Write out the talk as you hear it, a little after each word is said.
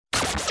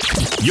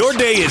Your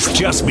day has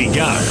just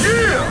begun.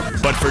 Yeah!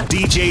 But for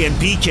DJ and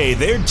PK,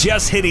 they're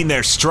just hitting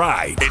their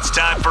stride. It's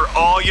time for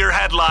all your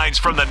headlines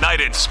from the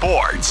night in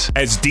sports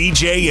as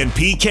DJ and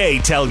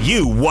PK tell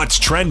you what's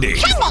trending.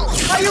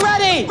 Are you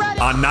ready?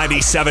 On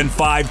 97.5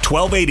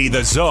 1280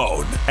 The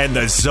Zone and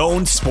The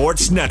Zone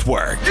Sports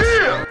Network.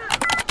 Yeah!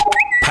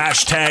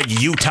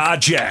 Hashtag Utah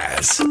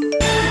Jazz.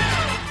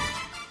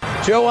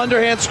 Joe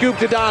underhand scoop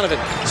to Donovan.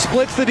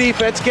 Splits the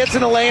defense, gets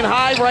in the lane,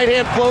 high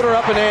right-hand floater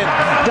up and in.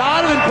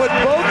 Donovan put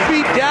both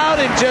feet down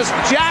and just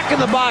jacking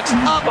the box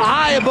up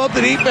high above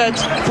the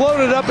defense.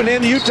 Floated up and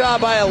in, Utah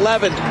by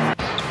 11.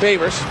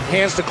 Favors,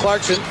 hands to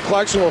Clarkson.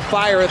 Clarkson will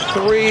fire a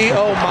three.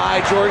 Oh my,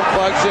 Jordan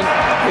Clarkson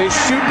is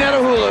shooting at a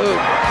hula hoop.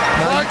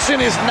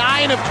 Clarkson is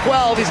 9 of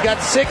 12. He's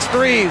got 6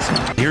 threes.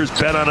 Here's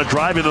Ben on a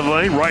drive into the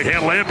lane.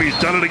 Right-hand layup. He's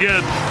done it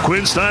again.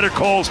 Quinn Snyder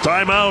calls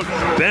timeout.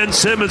 Ben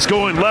Simmons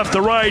going left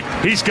to right.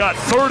 He's got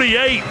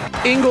 38.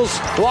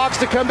 Ingles walks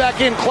to come back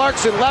in.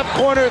 Clarkson, left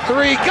corner,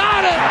 three.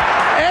 Got it!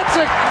 It's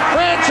a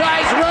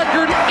franchise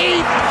record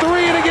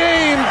 8-3 in a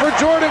game for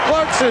Jordan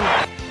Clarkson.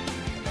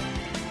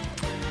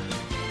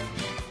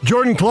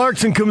 Jordan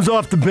Clarkson comes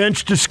off the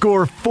bench to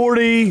score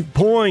 40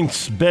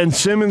 points. Ben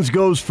Simmons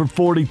goes for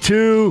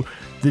 42.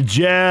 The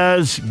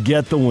Jazz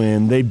get the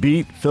win. They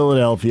beat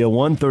Philadelphia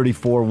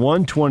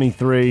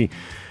 134-123.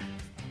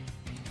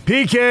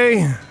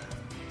 PK,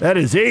 that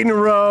is 8 in a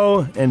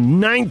row and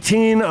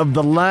 19 of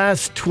the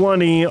last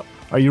 20.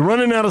 Are you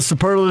running out of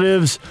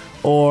superlatives,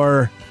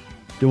 or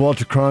did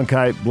Walter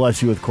Cronkite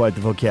bless you with quite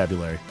the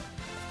vocabulary?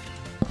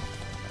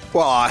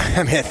 Well,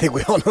 I mean, I think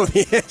we all know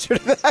the answer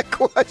to that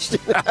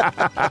question.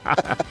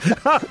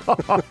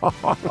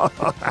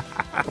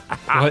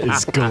 What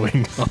is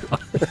going on?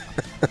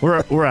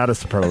 We're out of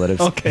superlatives.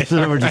 Okay.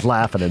 So we're just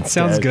laughing instead.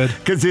 Sounds good.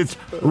 Because it's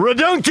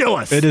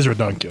redunculous. It is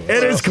redunculous.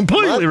 It is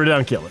completely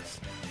redunculous.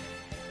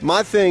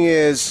 My thing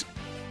is,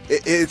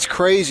 it's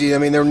crazy. I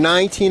mean, they're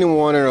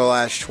 19-1 in their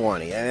last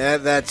 20. I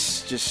mean,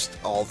 that's just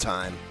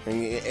all-time. I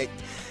mean,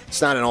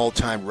 it's not an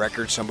all-time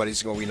record.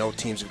 We know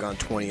teams have gone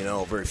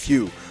 20-0, very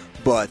few.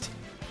 But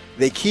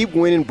they keep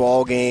winning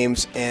ball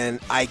games, and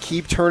I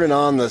keep turning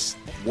on this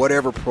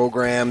whatever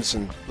programs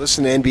and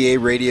listen to NBA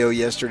radio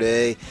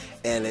yesterday,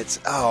 and it's,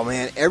 oh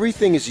man,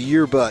 everything is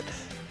year but.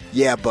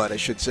 Yeah, but I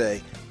should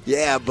say.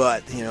 Yeah,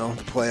 but, the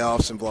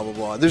playoffs and blah, blah,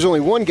 blah. There's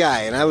only one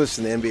guy, and I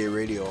listened to NBA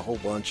radio a whole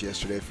bunch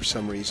yesterday for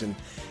some reason,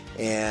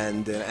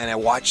 and I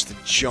watched The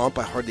Jump.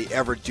 I hardly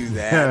ever do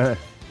that.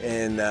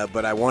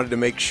 But I wanted to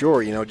make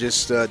sure,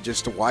 just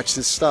to watch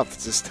this stuff.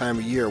 It's this time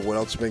of year. What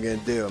else am I going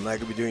to do? I'm not going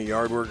to be doing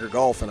yard work or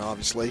golfing,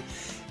 obviously.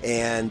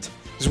 And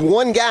there's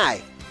one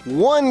guy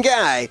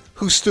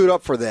who stood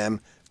up for them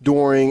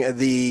during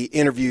the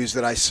interviews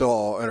that I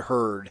saw and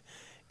heard.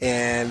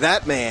 And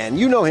that man,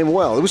 you know him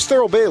well. It was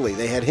Thurl Bailey.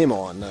 They had him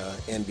on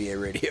NBA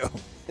radio.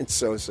 And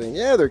so saying,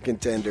 yeah, they're a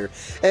contender.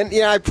 And,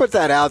 I put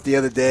that out the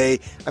other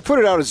day. I put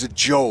it out as a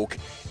joke.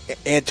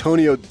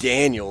 Antonio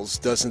Daniels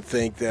doesn't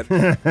think that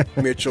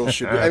Mitchell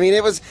should be. I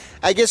mean,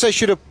 I guess I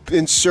should have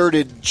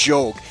inserted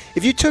joke.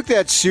 If you took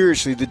that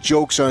seriously, the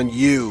joke's on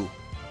you,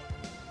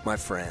 my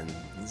friends.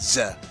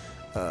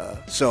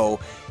 So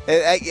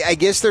I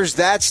guess there's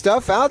that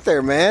stuff out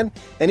there, man.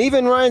 And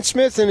even Ryan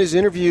Smith in his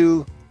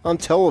interview on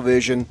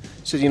television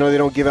said, they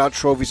don't give out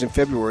trophies in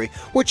February,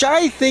 which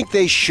I think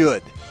they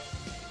should.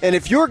 And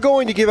if you're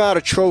going to give out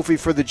a trophy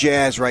for the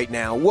Jazz right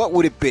now, what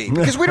would it be?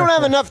 Because we don't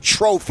have enough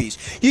trophies.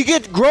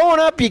 Growing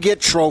up, you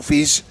get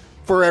trophies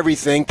for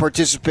everything,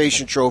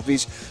 participation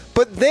trophies.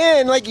 But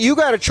then, you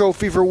got a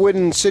trophy for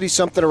winning City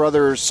something or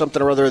other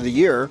of the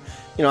year.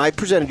 I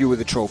presented you with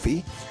a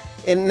trophy.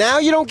 And now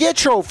you don't get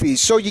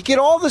trophies. So you get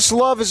all this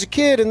love as a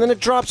kid, and then it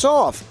drops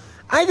off.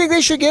 I think they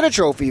should get a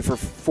trophy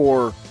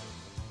for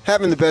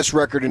having the best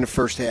record in the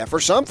first half or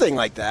something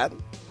like that.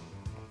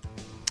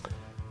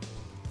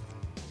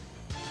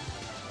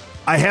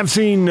 I have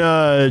seen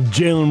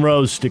Jalen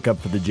Rose stick up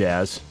for the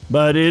Jazz,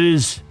 but it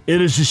is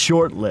a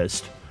short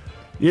list.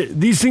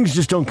 These things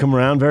just don't come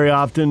around very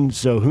often,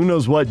 so who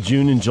knows what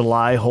June and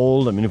July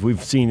hold. I mean, if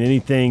we've seen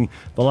anything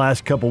the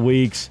last couple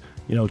weeks,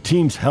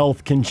 teams'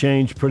 health can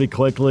change pretty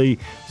quickly,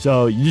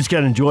 so you just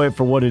got to enjoy it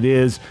for what it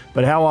is.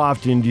 But how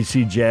often do you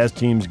see Jazz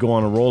teams go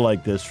on a roll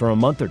like this for a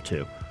month or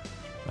two?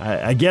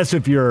 I guess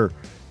if you're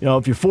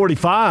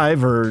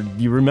 45 or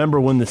you remember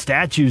when the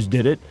statues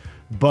did it,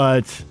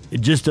 but it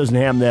just doesn't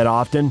happen that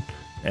often,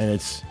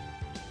 and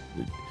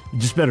you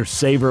just better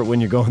savor it when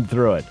you're going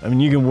through it. I mean,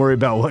 you can worry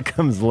about what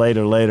comes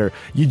later.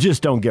 You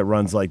just don't get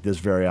runs like this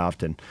very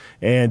often.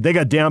 And they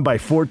got down by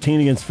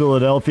 14 against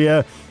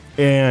Philadelphia,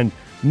 and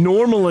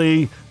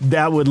normally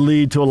that would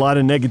lead to a lot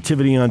of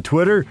negativity on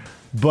Twitter,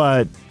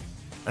 but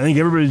I think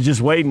everybody's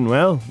just waiting.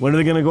 Well, when are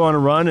they going to go on a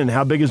run, and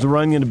how big is the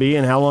run going to be,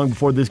 and how long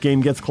before this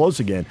game gets close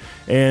again?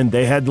 And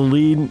they had the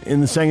lead in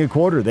the second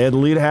quarter. They had the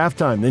lead at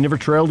halftime. They never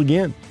trailed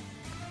again.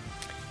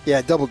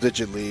 Yeah,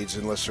 double-digit leads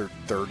unless they're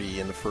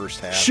 30 in the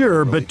first half.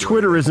 Sure, but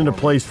Twitter isn't a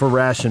place for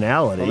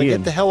rationality. Well,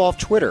 get the hell off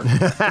Twitter.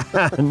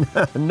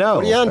 No.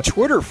 What are you on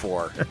Twitter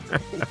for?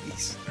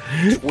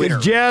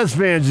 Because Jazz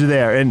fans are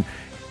there. And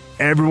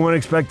everyone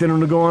expected them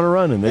to go on a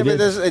run, and they did.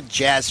 But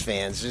Jazz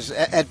fans,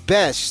 at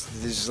best,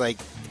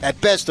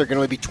 they're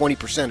going to be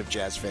 20% of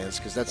Jazz fans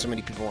because that's how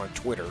many people on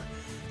Twitter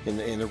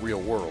in the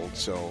real world.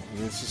 So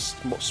it's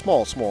a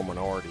small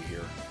minority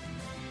here.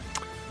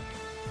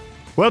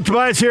 Well,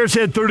 Tobias Harris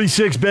had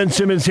 36. Ben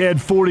Simmons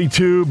had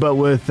 42, but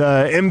with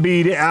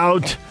Embiid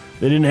out,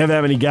 they didn't have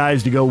that many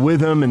guys to go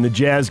with him, and the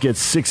Jazz get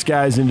 6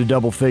 guys into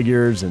double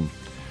figures. And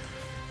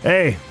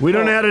hey, we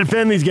don't know how to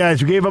defend these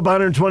guys. We gave up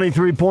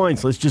 123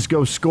 points. Let's just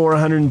go score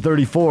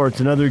 134. It's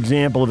another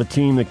example of a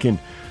team that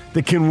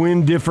can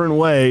win different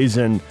ways.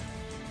 And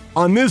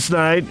on this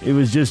night, it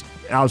was just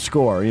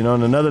outscore.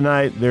 On another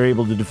night, they're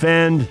able to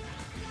defend.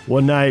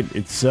 One night,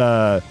 it's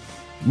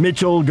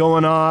Mitchell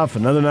going off.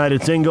 Another night,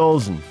 it's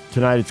Ingles. And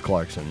tonight, it's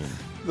Clarkson.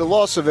 The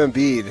loss of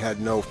Embiid had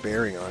no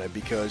bearing on it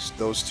because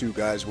those 2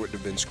 guys wouldn't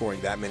have been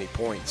scoring that many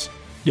points.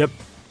 Yep.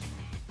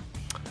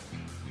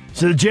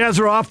 So the Jazz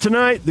are off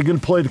tonight. They're going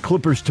to play the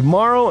Clippers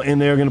tomorrow,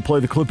 and they're going to play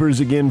the Clippers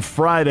again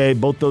Friday.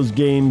 Both those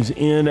games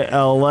in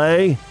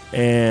L.A.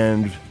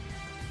 And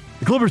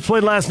the Clippers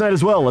played last night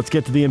as well. Let's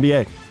get to the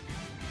NBA.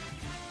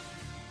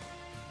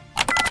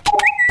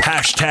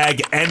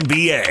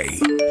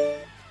 #NBA.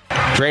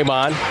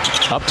 Draymond,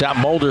 up top,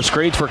 Mulder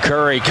screens for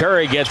Curry.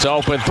 Curry gets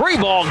open.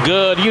 3-ball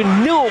good. You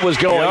knew it was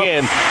going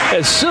in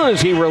as soon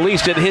as he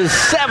released it, his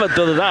 7th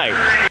of the night.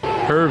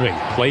 Irving,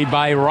 played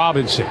by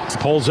Robinson,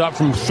 pulls up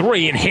from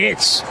 3 and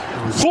hits.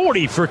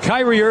 40 for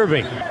Kyrie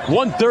Irving.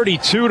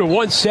 132 to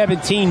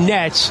 117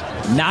 Nets.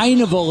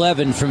 9 of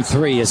 11 from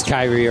 3 is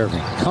Kyrie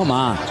Irving. Come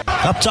on.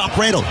 Up top,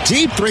 Randle.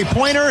 Deep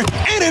three-pointer,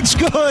 and it's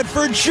good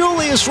for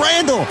Julius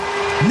Randle.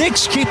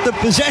 Knicks keep the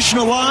possession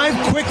alive,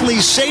 quickly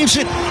saves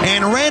it,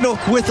 and Randle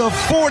with a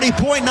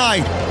 40-point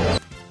night.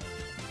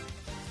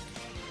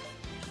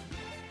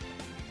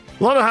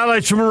 A lot of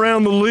highlights from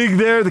around the league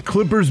there. The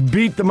Clippers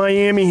beat the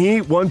Miami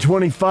Heat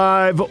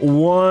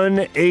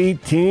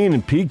 125-118.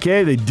 And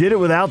PK, they did it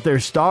without their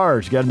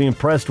stars. Got to be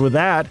impressed with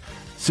that.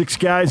 6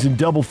 guys in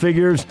double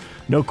figures.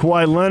 No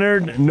Kawhi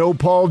Leonard, no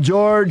Paul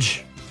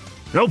George.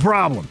 No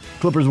problem.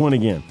 Clippers win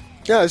again.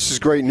 Yeah, this is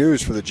great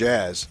news for the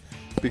Jazz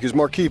because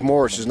Markieff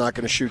Morris is not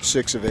going to shoot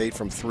 6 of 8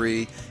 from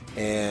 3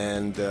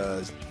 and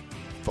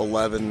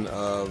 11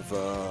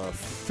 of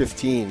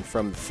 15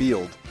 from the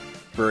field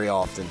very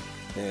often.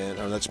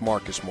 And that's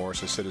Marcus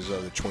Morris. I said his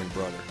other twin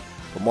brother.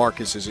 But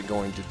Marcus isn't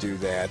going to do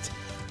that.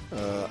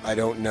 I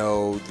don't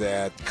know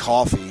that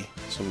Coffey,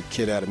 some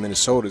kid out of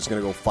Minnesota, is going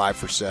to go 5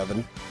 for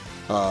 7.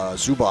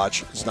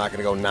 Zubac is not going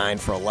to go 9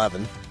 for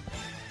 11.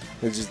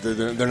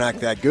 They're not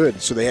that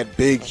good. So they had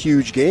big,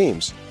 huge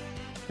games.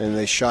 And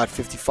they shot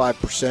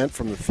 55%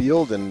 from the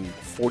field and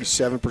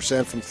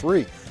 47% from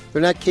 3.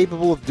 They're not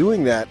capable of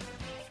doing that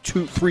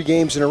 2-3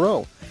 games in a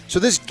row. So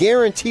this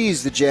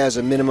guarantees the Jazz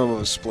a minimum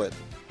of a split.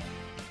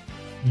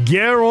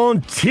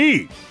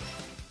 Guarantee.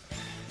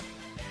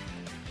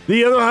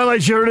 The other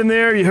highlights you heard in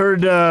there, you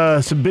heard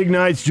some big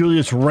nights.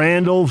 Julius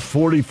Randle,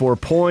 44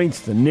 points.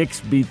 The Knicks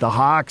beat the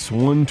Hawks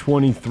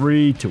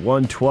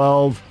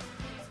 123-112.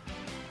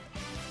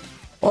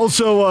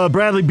 Also,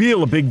 Bradley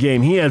Beal, a big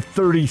game. He had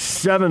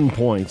 37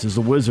 points as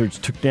the Wizards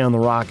took down the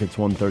Rockets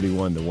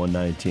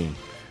 131-119.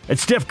 And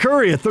Steph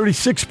Curry, a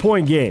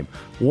 36-point game.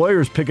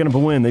 Warriors picking up a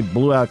win. They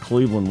blew out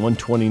Cleveland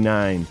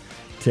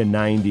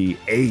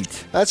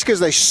 129-98. That's because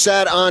they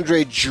sat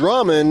Andre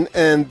Drummond,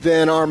 and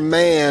then our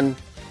man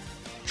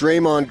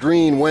Draymond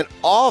Green went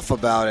off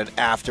about it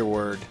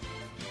afterward.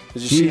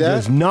 Did you see that? He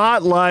does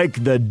not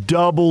like the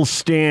double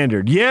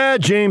standard. Yeah,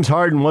 James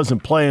Harden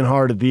wasn't playing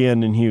hard at the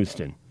end in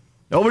Houston.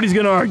 Nobody's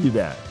going to argue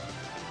that.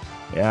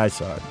 Yeah, I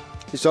saw it.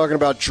 He's talking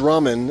about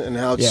Drummond and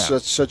how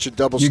it's such a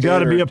double standard. You got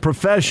to be a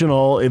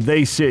professional if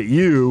they sit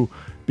you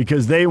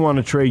because they want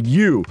to trade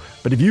you.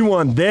 But if you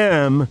want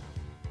them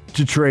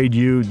to trade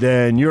you,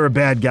 then you're a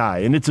bad guy.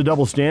 And it's a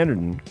double standard,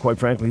 and quite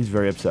frankly, he's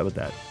very upset with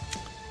that.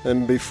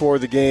 And before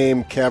the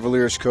game,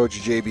 Cavaliers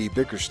coach J.B.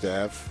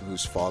 Bickerstaff,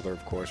 whose father,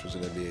 of course, was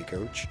an NBA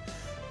coach,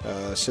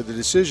 said the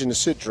decision to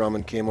sit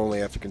Drummond came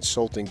only after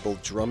consulting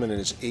both Drummond and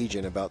his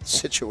agent about the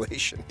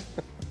situation.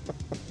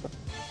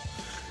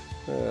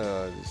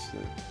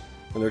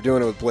 And they're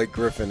doing it with Blake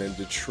Griffin in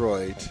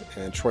Detroit.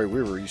 And Troy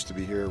Weaver used to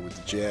be here with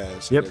the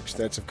Jazz. Yep. An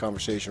extensive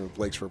conversation with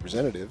Blake's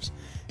representatives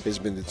has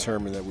been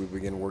determined that we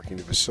begin working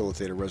to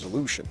facilitate a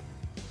resolution.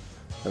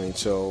 I mean,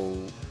 so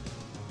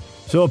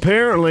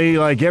apparently,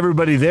 like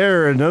everybody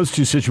there in those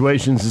two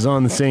situations is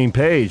on the same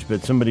page,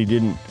 but somebody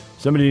didn't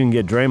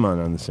get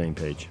Draymond on the same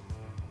page.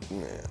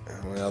 Yeah,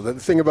 well, the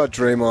thing about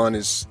Draymond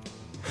is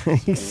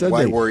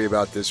why worry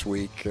about this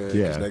week?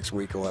 Because next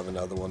week we'll have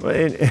another one.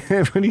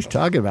 And when he's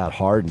talking about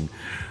Harden,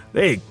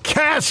 they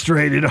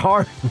castrated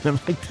Harden. I'm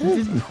like,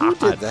 who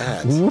did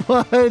that?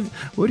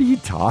 What are you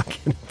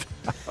talking about?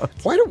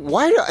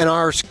 Why in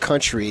our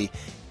country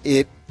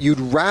you'd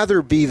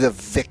rather be the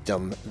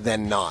victim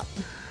than not?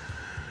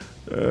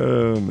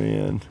 Oh,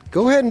 man.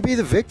 Go ahead and be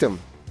the victim.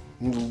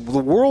 The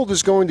world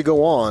is going to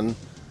go on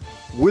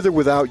with or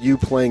without you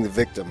playing the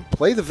victim.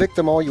 Play the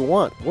victim all you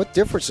want. What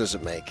difference does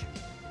it make?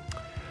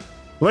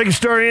 Lakers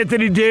star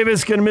Anthony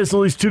Davis going to miss at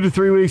least 2 to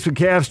 3 weeks with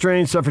calf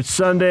strain. Suffered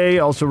Sunday.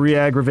 Also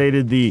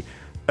re-aggravated the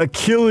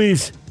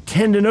Achilles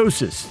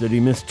tendinosis that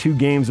he missed 2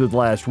 games with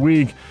last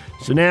week.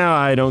 So now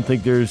I don't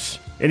think there's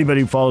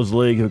anybody who follows the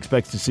league who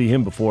expects to see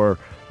him before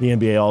the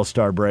NBA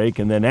All-Star break.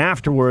 And then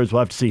afterwards, we'll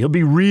have to see. He'll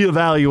be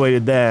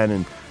reevaluated then,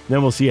 and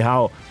then we'll see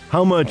how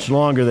much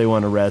longer they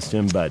want to rest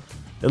him, but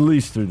at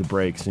least through the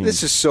break.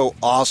 This is so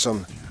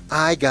awesome.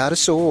 I got a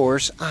source.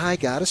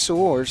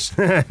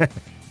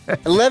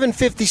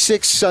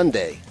 11:56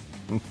 Sunday,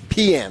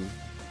 p.m.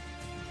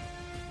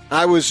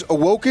 I was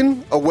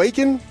awakened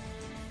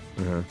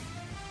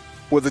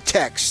with a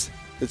text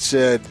that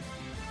said,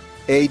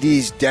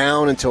 AD's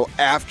down until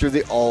after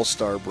the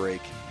All-Star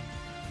break.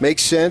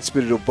 Makes sense,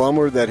 but it'll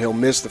bummer that he'll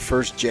miss the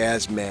first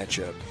Jazz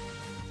matchup.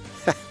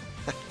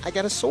 I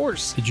got a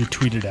source. Did you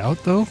tweet it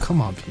out, though?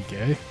 Come on,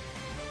 PK.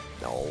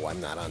 No, I'm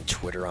not on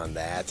Twitter on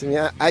that. I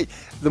mean,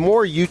 the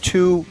more you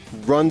two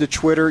run to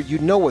Twitter, you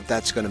know what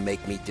that's going to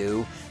make me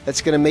do.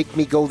 That's going to make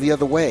me go the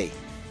other way.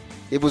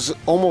 It was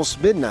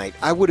almost midnight.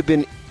 I would have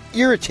been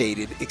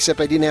irritated, except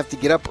I didn't have to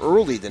get up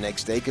early the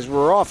next day because we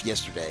were off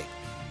yesterday.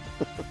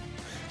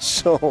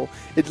 So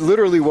it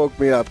literally woke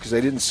me up because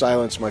I didn't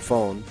silence my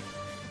phone.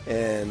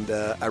 And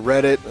I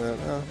read it.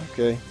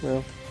 Okay,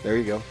 well, there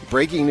you go.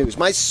 Breaking news.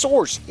 My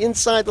source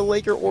inside the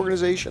Laker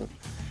organization.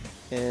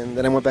 And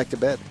then I went back to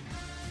bed.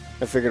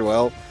 I figured,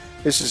 well,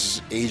 this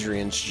is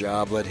Adrian's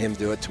job. Let him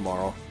do it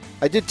tomorrow.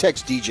 I did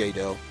text DJ,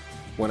 though,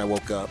 when I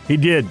woke up. He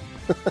did.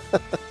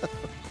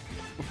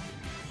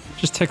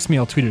 Just text me.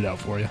 I'll tweet it out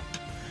for you.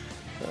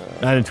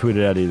 I didn't tweet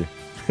it out either.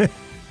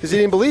 Because he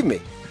didn't believe me.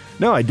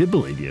 No, I did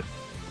believe you.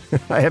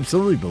 I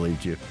absolutely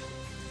believed you.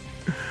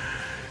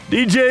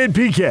 DJ and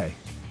PK.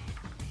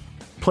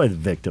 Play the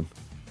victim.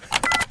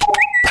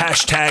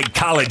 Hashtag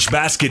college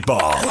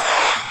basketball.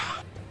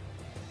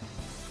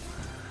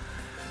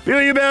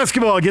 BYU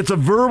basketball gets a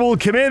verbal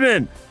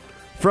commitment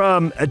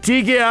from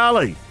Atiki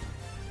Ali.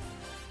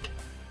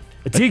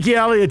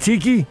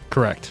 Atiki?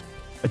 Correct.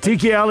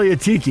 Atiki Ali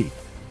Atiki.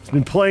 He's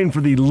been playing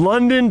for the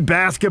London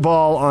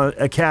Basketball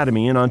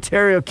Academy in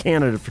Ontario,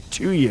 Canada for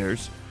 2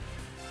 years.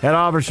 Had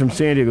offers from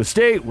San Diego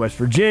State, West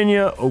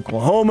Virginia,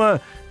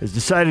 Oklahoma. Has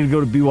decided to go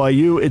to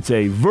BYU. It's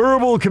a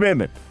verbal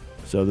commitment.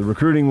 So the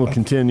recruiting will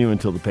continue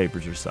until the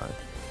papers are signed.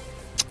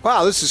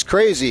 Wow, this is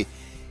crazy.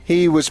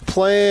 He was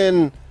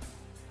playing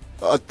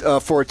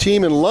for a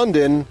team in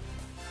London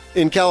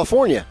in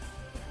California.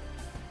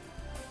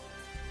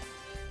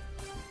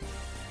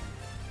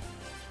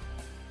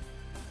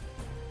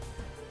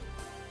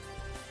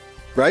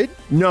 Right?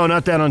 No,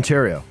 not that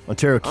Ontario.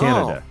 Ontario,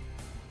 Canada.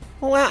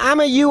 Oh. Well,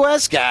 I'm a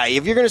U.S. guy.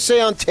 If you're going to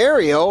say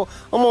Ontario,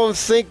 I'm going to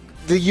think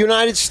the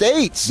United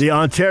States. The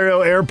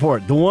Ontario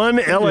airport. The one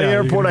L.A.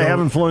 airport I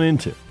haven't flown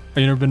into. Oh,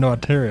 you never been to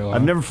Ontario? Huh?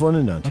 I've never flown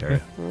into Ontario.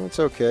 Okay. Well, it's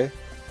okay.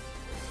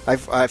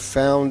 I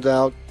found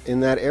out in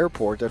that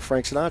airport that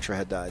Frank Sinatra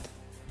had died.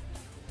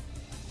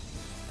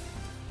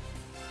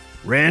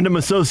 Random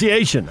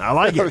association. I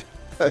like it.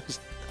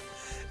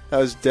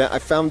 I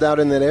found out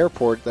in that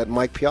airport that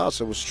Mike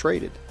Piazza was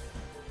traded.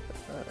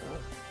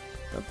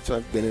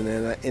 I've been in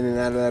and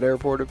out of that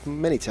airport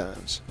many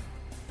times.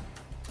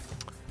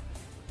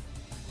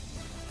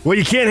 Well,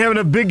 you can't have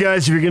enough big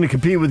guys if you're going to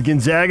compete with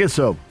Gonzaga,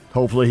 so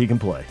hopefully he can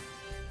play.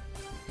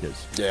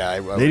 Yeah, I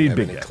they don't need have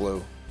big any guys.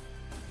 clue.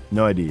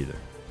 No idea either.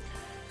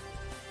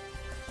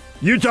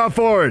 Utah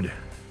forward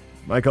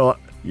Michael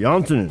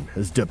Jantunen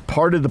has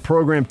departed the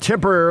program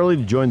temporarily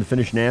to join the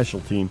Finnish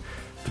national team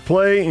to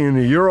play in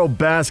the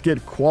Eurobasket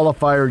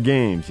qualifier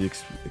games.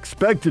 He's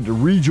expected to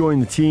rejoin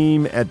the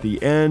team at the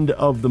end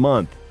of the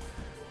month.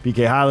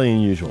 PK, highly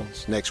unusual.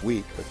 It's next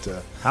week,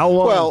 but how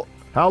long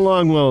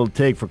will it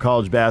take for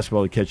college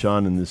basketball to catch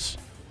on in this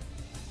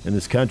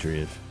country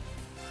if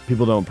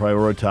people don't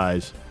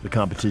prioritize the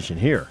competition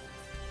here?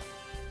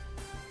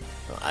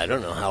 I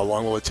don't know how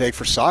long will it take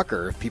for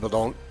soccer if people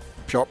don't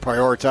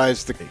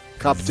prioritize the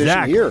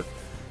competition here.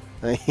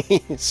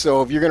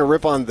 So if you're going to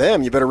rip on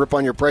them, you better rip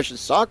on your precious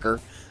soccer.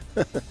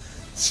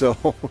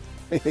 So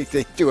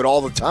they do it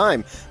all the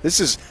time. This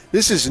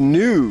is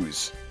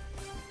news.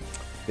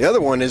 The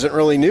other one isn't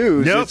really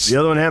news. Nope. The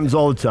other one happens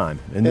all the time.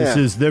 And Yeah.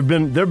 there've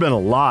been a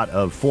lot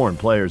of foreign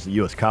players at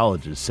U.S.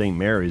 colleges. St.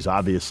 Mary's,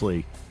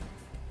 obviously,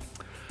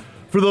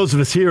 for those of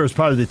us here, is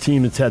probably the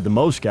team that's had the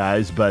most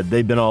guys, but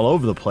they've been all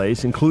over the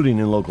place, including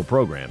in local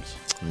programs.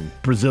 I mean,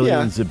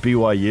 Brazilians at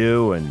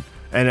BYU,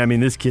 and I mean,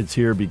 this kid's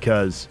here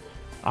because,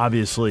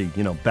 obviously,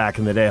 back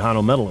in the day,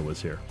 Hano Medela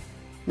was here.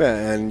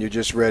 And you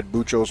just read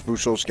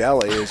Buchos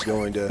Galley is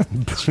going to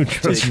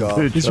take off.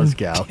 Buchos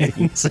Galley.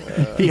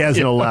 He has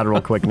no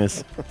lateral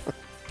quickness.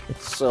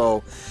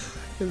 So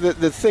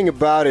the thing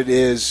about it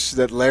is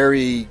that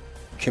Larry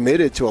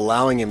committed to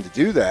allowing him to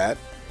do that.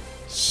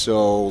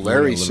 So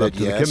Larry said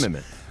yes.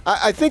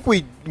 I think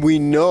we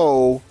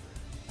know,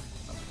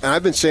 and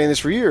I've been saying this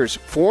for years,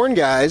 foreign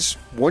guys,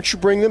 once you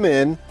bring them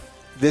in,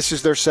 this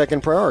is their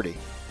second priority.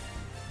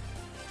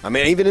 I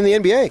mean, even in the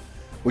NBA.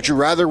 Would you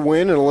rather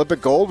win an Olympic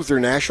gold with your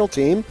national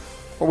team,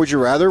 or would you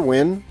rather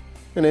win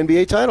an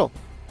NBA title?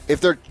 If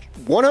they're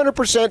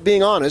 100%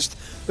 being honest,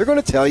 they're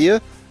going to tell you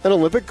an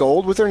Olympic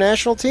gold with their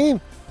national team.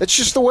 That's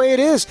just the way it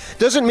is.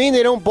 Doesn't mean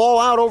they don't ball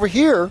out over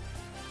here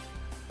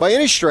by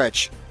any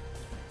stretch.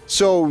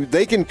 So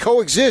they can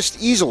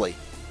coexist easily.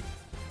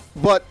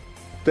 But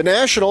the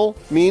national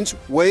means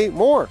way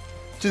more.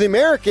 To the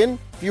American,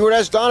 if you were to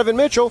ask Donovan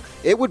Mitchell,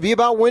 it would be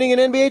about winning an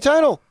NBA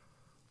title.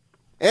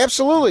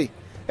 Absolutely.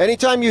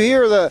 Anytime you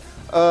hear the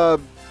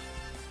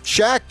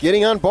Shaq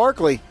getting on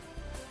Barkley,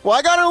 well,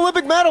 I got an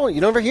Olympic medal. You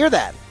never hear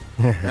that,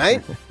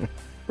 right?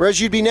 Whereas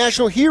you'd be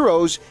national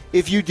heroes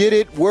if you did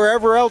it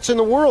wherever else in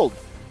the world.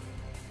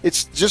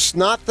 It's just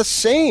not the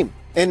same.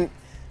 And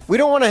we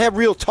don't want to have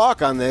real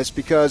talk on this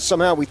because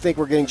somehow we think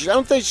we're getting. I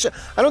don't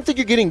think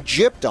you're getting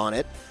gypped on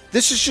it.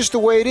 This is just the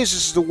way it is.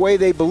 This is the way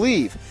they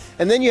believe.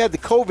 And then you had the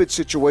COVID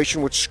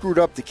situation, which screwed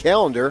up the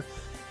calendar.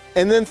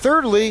 And then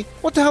thirdly,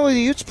 what the hell are the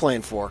Utes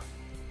playing for?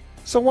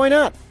 So why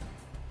not?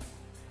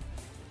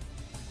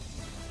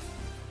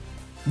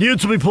 The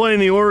Utes will be playing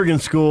the Oregon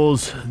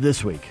schools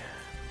this week.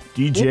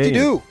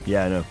 DJ.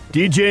 Yeah, I know.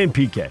 DJ and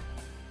PK.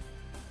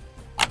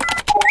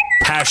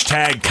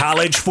 Hashtag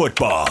college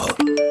football.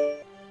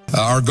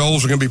 Our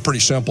goals are going to be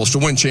pretty simple. It's to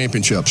win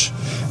championships,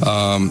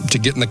 to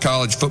get in the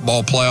college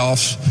football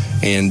playoffs,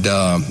 and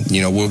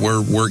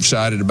we're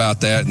excited about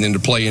that, and then to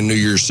play in New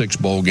Year's Six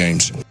bowl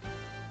games.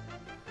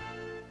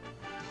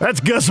 That's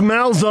Gus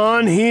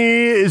Malzahn.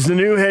 He is the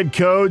new head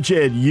coach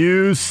at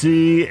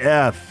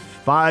UCF.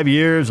 5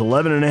 years,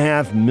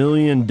 $11.5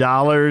 million.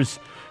 Of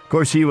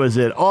course, he was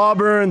at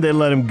Auburn. They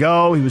let him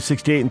go. He was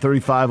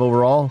 68-35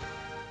 overall.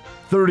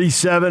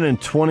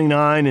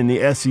 37-29 in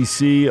the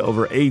SEC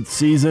over 8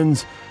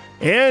 seasons.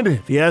 And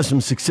if he has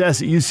some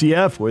success at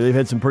UCF, where they've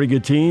had some pretty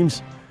good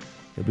teams,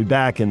 he'll be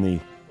back in the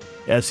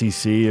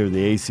SEC or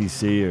the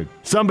ACC, or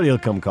somebody will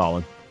come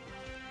calling.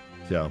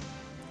 So,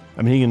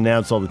 I mean, he can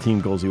announce all the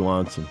team goals he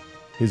wants, and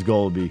his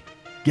goal will be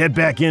get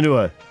back into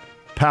a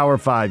Power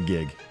 5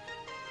 gig.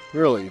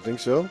 Really? You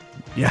think so?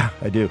 Yeah,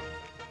 I do.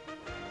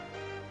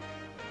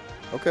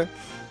 Okay.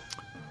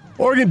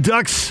 Oregon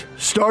Ducks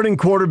starting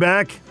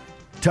quarterback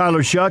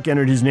Tyler Shuck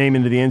entered his name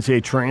into the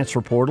NCAA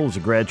transfer portal as a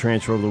grad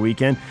transfer over the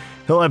weekend.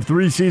 He'll have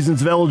 3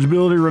 seasons of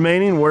eligibility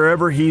remaining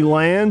wherever he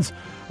lands.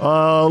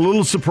 A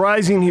little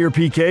surprising here,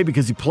 PK,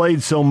 because he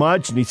played so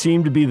much and he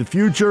seemed to be the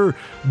future,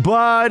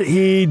 but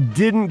he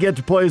didn't get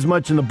to play as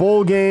much in the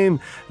bowl game.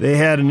 They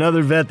had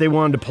another vet they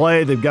wanted to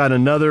play. They've got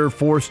another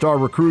 4-star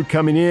recruit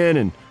coming in,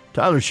 and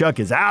Tyler Shuck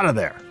is out of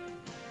there.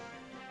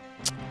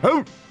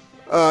 Oh,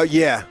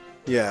 yeah.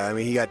 I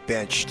mean, he got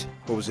benched.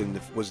 What was it?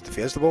 Was it the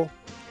Fiesta Bowl?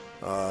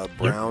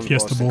 Brown,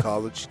 Fiesta Boston Bowl.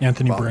 College.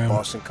 Anthony Brown,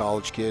 Boston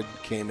College kid,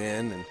 came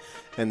in,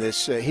 and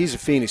this he's a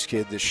Phoenix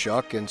kid, this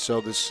Shuck, and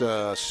so this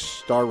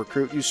star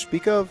recruit you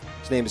speak of,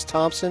 his name is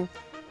Thompson,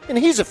 and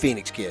he's a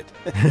Phoenix kid.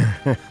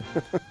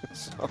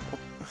 So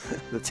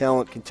the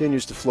talent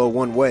continues to flow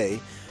one way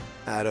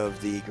out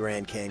of the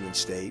Grand Canyon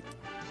State.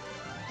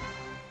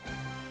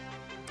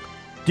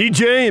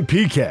 DJ and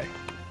PK.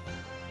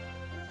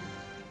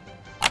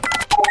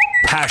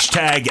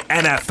 Hashtag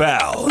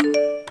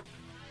NFL.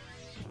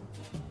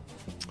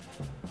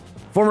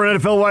 Former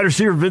NFL wide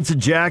receiver Vincent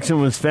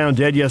Jackson was found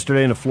dead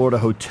yesterday in a Florida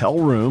hotel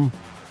room.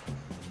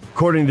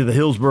 According to the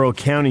Hillsborough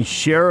County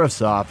Sheriff's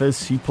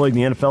Office, he played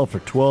in the NFL for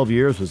 12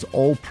 years, was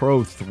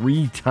All-Pro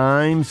 3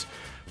 times,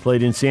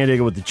 played in San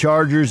Diego with the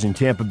Chargers, in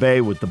Tampa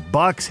Bay with the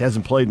Bucks,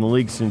 hasn't played in the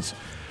league since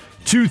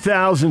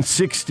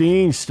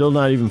 2016, still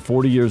not even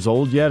 40 years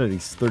old yet, and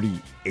he's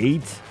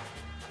 38.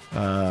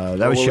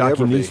 That was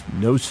shocking news.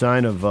 No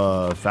sign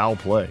of foul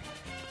play.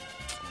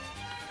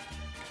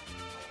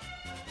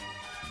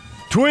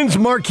 Twins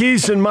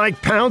Marquise and Mike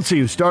Pouncey,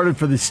 who started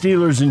for the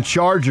Steelers and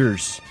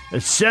Chargers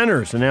as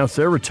centers, announced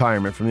their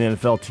retirement from the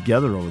NFL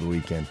together over the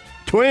weekend.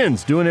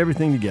 Twins doing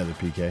everything together,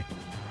 PK.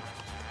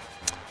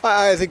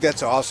 I think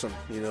that's awesome,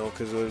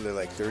 because they're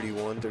like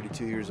 31,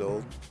 32 years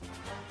old.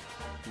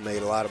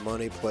 Made a lot of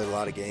money, played a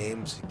lot of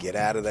games, get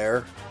out of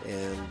there,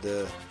 and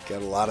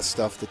got a lot of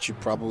stuff that you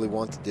probably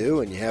want to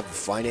do, and you have the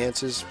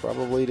finances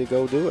probably to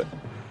go do it.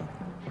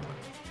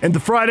 And the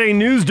Friday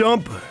news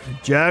dump,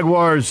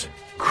 Jaguars'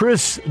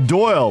 Chris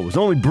Doyle was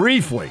only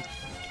briefly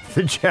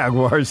the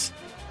Jaguars'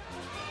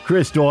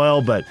 Chris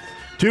Doyle, but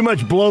too much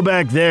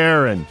blowback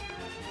there, and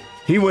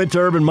he went to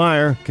Urban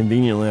Meyer,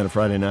 conveniently on a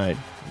Friday night,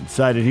 and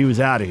decided he was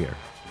out of here.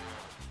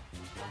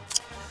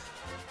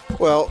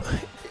 Well,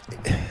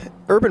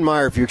 Urban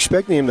Meyer, if you're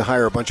expecting him to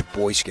hire a bunch of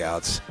Boy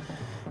Scouts,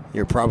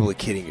 you're probably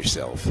kidding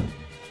yourself.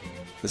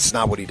 That's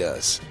not what he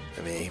does.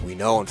 I mean, we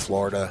know in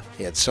Florida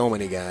he had so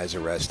many guys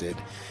arrested.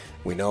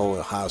 We know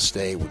Ohio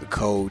State with the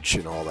coach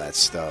and all that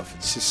stuff.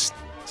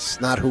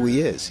 It's not who he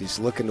is. He's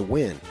looking to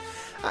win.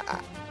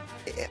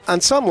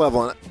 On some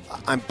level,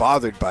 I'm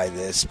bothered by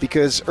this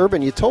because,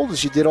 Urban, you told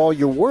us you did all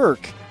your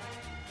work.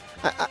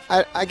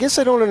 I guess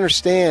I don't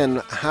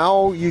understand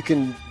how you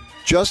can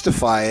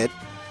justify it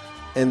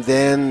and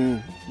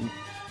then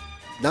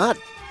not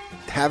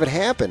have it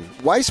happen.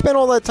 Why spend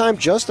all that time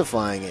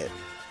justifying it?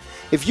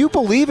 If you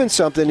believe in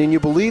something and you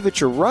believe that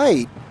you're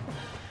right,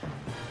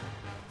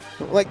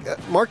 like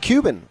Mark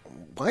Cuban,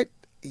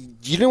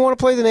 you didn't want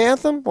to play the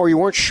anthem, or you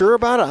weren't sure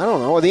about it? I don't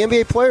know. Or the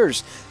NBA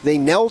players, they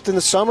knelt in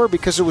the summer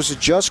because it was a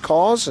just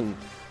cause, and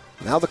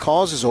now the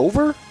cause is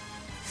over?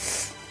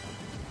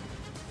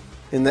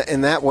 In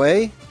that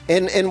way?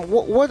 And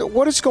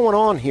what is going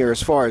on here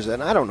as far as that?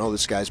 And I don't know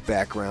this guy's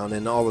background,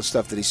 and all the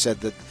stuff that he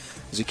said that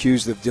is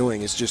accused of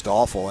doing is just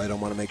awful. I don't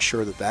want to make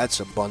sure that that's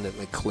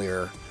abundantly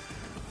clear.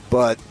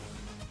 But,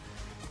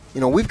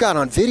 we've got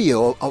on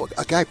video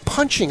a guy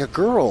punching a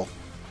girl,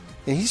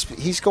 and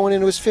he's going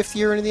into his 5th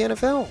year into the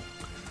NFL.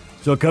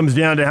 So it comes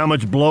down to how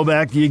much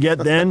blowback do you get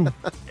then?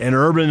 And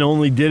Urban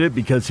only did it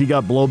because he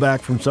got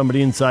blowback from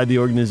somebody inside the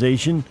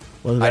organization?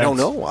 I don't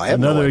know. I have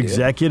another no idea.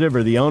 executive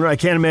or the owner? I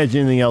can't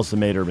imagine anything else that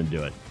made Urban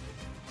do it.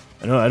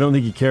 I don't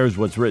think he cares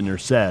what's written or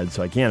said,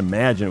 so I can't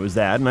imagine it was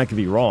that. And I could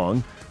be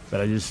wrong,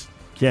 but I just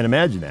can't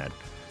imagine that.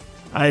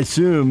 I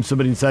assume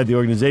somebody inside the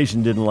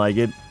organization didn't like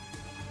it,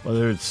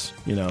 whether it's,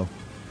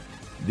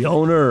 the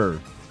owner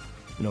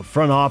or,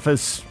 front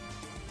office.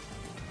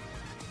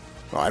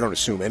 Well, I don't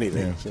assume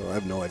anything, so I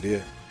have no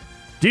idea.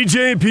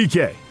 DJ and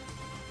PK.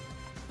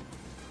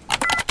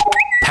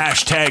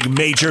 Hashtag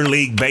Major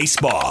League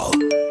Baseball.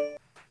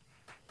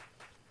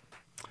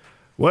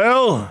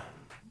 Well,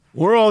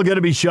 we're all going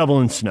to be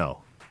shoveling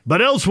snow.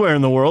 But elsewhere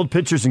in the world,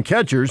 pitchers and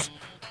catchers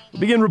will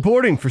begin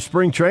reporting for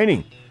spring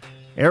training.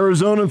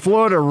 Arizona and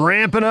Florida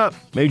ramping up.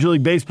 Major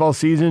League Baseball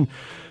season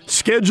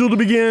scheduled to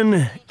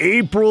begin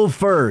April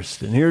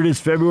 1st. And here it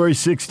is, February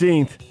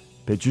 16th.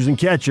 Pitchers and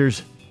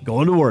catchers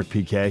going to work,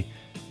 PK.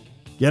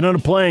 Get on a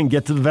plane,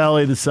 get to the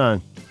Valley of the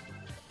Sun.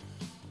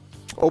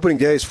 Opening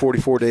day is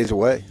 44 days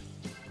away.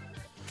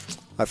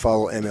 I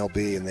follow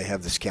MLB, and they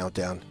have this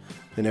countdown.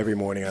 And every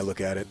morning I look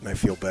at it, and I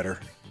feel better.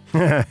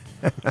 The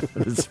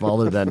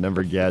smaller that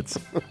number gets.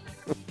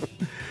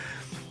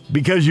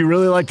 Because you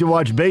really like to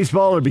watch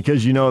baseball, or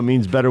because you know it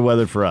means better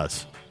weather for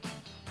us?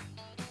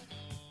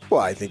 Well,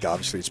 I think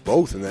obviously it's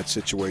both in that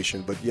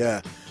situation. But,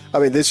 yeah, I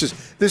mean, this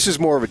is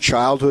more of a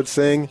childhood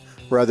thing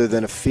rather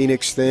than a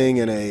Phoenix thing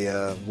and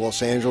a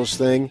Los Angeles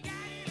thing.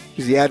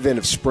 Because the advent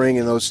of spring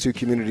in those two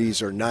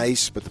communities are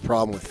nice, but the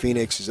problem with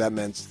Phoenix is that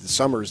meant the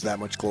summer is that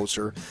much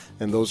closer,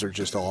 and those are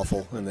just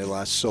awful, and they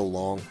last so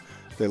long.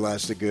 They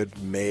last a good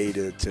May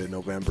to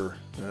November,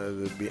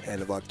 the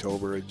end of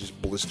October,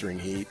 just blistering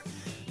heat.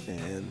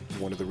 And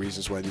one of the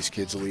reasons why these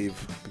kids leave,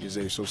 because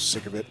they're so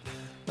sick of it.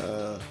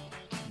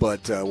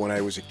 But when I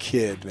was a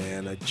kid,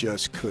 man, I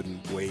just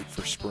couldn't wait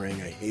for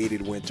spring. I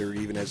hated winter,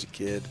 even as a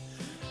kid.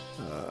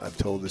 I've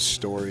told this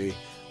story.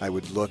 I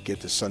would look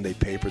at the Sunday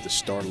paper, the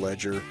Star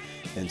Ledger,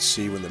 and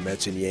see when the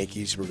Mets and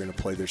Yankees were going to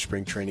play their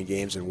spring training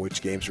games and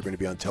which games were going to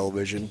be on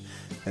television.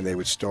 And they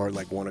would start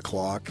like 1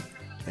 o'clock.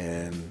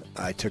 And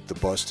I took the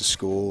bus to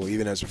school.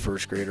 Even as a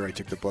first grader, I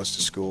took the bus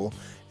to school.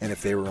 And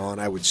if they were on,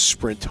 I would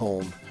sprint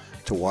home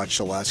to watch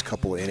the last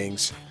couple of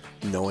innings,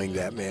 knowing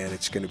that, man,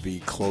 it's going to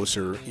be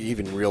closer,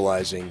 even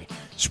realizing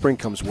spring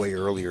comes way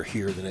earlier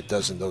here than it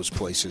does in those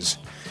places.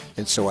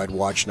 And so I'd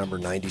watch number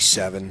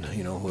 97,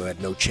 who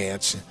had no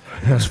chance in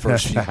those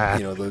first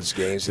few, those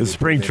games. The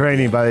spring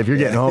training, if you're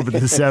getting home at the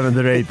 7th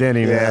or 8th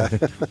inning,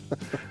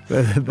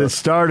 man. The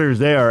starters,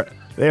 they are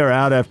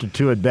out after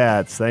 2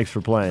 at-bats. Thanks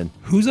for playing.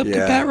 Who's up to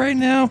bat right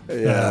now?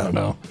 Yeah. I don't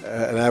know.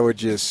 And I would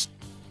just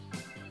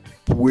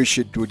wish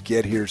it would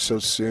get here so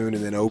soon.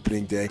 And then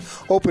opening day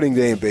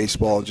in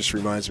baseball just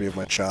reminds me of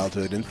my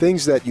childhood. And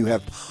things that you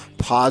have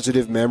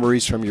positive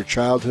memories from your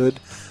childhood,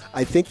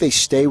 I think they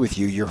stay with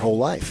you your whole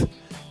life.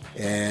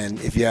 And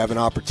if you have an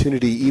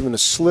opportunity, even a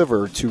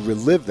sliver, to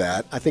relive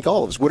that, I think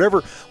all of us,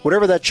 whatever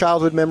that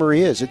childhood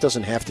memory is, it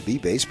doesn't have to be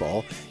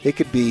baseball. It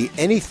could be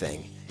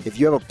anything. If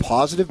you have a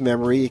positive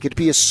memory, it could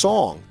be a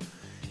song.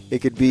 It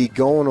could be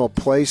going to a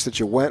place that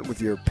you went with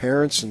your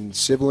parents and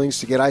siblings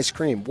to get ice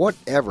cream.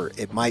 Whatever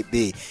it might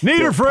be.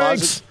 Neater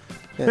Franks!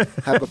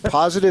 Have a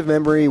positive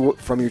memory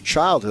from your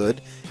childhood.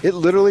 It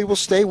literally will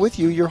stay with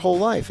you your whole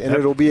life. And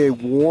it'll be a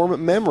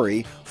warm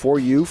memory for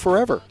you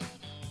forever.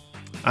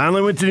 I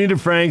only went to Neater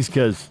Franks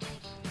because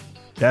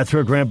that's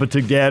where Grandpa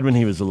took Dad when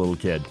he was a little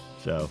kid.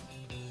 So,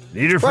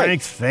 Neater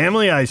Franks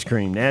Family Ice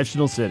Cream,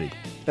 National City.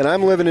 And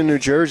I'm living in New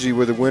Jersey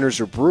where the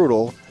winters are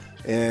brutal,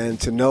 and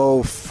to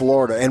know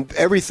Florida, and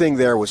everything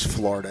there was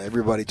Florida.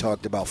 Everybody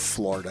talked about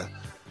Florida.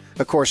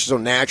 Of course, so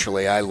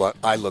naturally I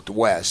looked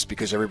west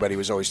because everybody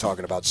was always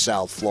talking about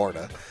South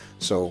Florida.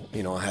 So,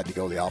 I had to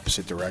go the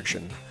opposite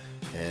direction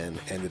and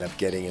ended up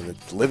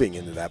living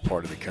into that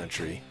part of the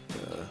country.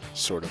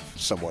 Sort of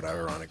somewhat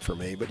ironic for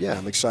me. But, yeah,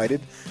 I'm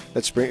excited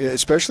that spring,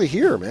 especially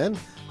here, man.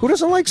 Who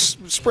doesn't like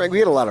spring? We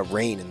get a lot of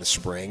rain in the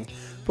spring,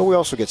 but we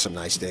also get some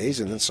nice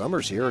days, and then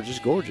summers here are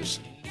just gorgeous.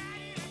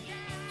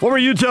 Former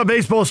Utah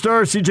baseball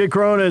star C.J.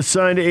 Cron has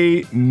signed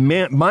a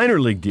minor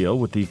league deal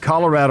with the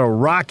Colorado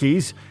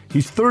Rockies.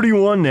 He's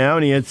 31 now,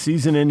 and he had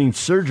season-ending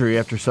surgery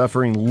after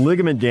suffering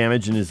ligament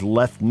damage in his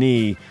left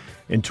knee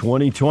in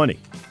 2020.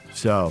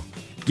 So,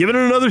 give it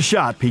another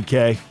shot,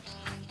 PK.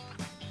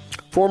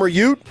 Former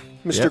Ute,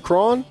 Mr.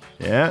 Cron?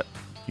 Yeah.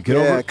 You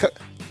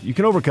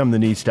can overcome the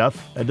knee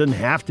stuff. That doesn't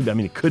have to be. I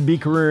mean, it could be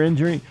career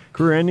ending,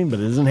 but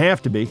it doesn't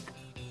have to be.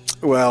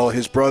 Well,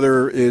 his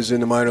brother is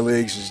in the minor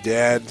leagues. His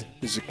dad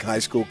is a high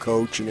school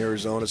coach in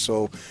Arizona,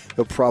 so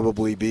he'll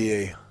probably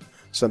be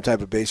some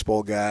type of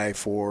baseball guy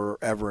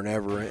forever and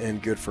ever,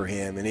 and good for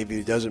him. And if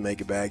he doesn't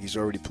make it back, he's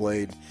already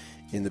played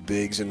in the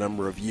bigs a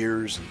number of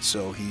years, and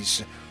so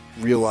he's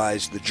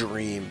realized the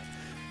dream.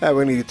 We're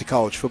going to get to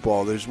college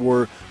football.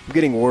 I'm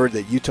getting word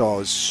that Utah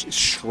is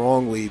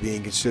strongly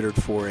being considered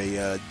for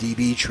a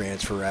DB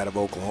transfer out of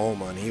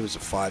Oklahoma, and he was a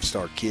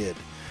 5-star kid.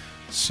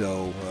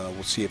 So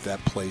we'll see if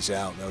that plays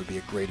out. That would be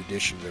a great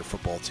addition to their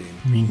football team.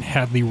 I mean,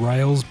 Hadley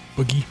Riles,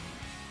 Boogie.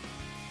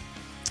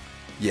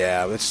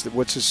 Yeah,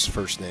 what's his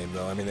first name,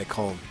 though? I mean, they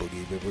call him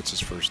Boogie, but what's his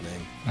first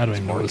name? I don't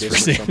even know what his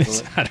first name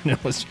is. I don't know.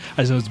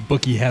 I know it's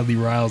Boogie Hadley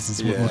Riles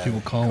is what most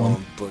people call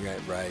him.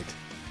 Boogie, right.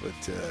 But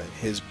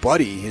his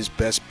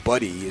best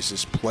buddy is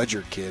this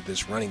Pledger kid,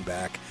 this running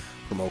back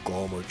from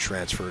Oklahoma who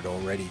transferred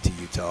already to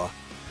Utah.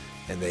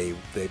 And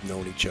they've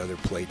known each other,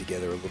 played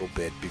together a little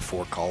bit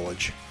before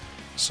college.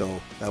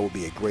 So that will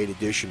be a great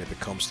addition if it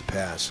comes to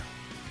pass.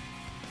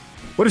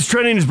 What is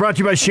trending is brought to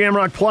you by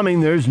Shamrock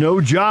Plumbing. There's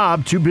no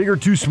job too big or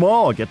too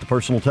small. Get the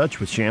personal touch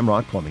with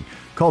Shamrock Plumbing.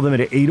 Call them at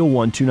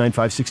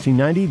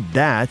 801-295-1690.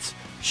 That's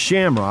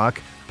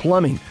Shamrock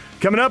Plumbing.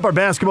 Coming up, our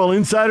basketball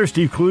insider,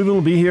 Steve Cleveland,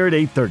 will be here at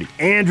 8:30.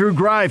 Andrew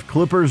Greif,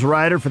 Clippers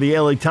writer for the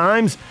LA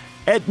Times,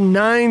 at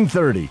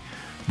 9:30.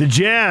 The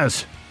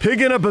Jazz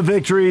picking up a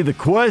victory. The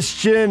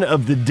question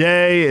of the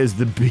day as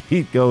the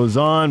beat goes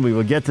on. We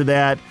will get to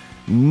that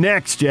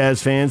next,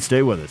 Jazz fans.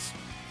 Stay with us.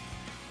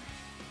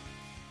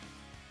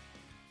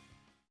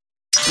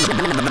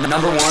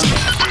 Number one.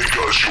 Make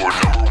us your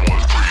number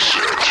one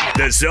preset.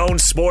 The Zone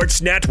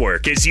Sports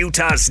Network is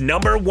Utah's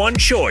number one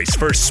choice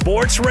for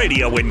sports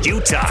radio in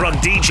Utah. From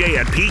DJ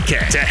and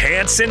PK to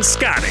Hanson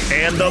Scotty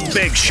and The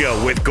Big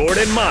Show with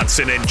Gordon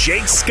Monson and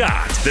Jake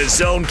Scott. The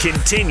Zone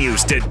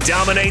continues to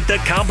dominate the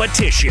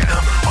competition.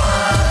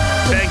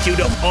 Thank you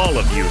to all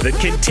of you that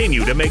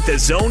continue to make the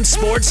Zone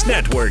Sports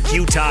Network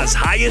Utah's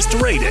highest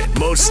rated,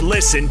 most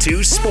listened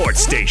to sports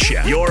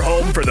station. Your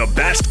home for the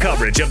best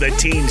coverage of the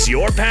teams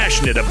you're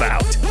passionate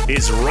about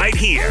is right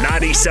here.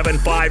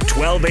 97.5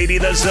 1280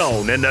 The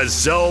Zone and the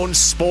Zone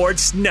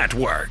Sports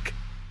Network.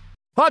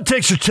 Hot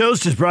Takes or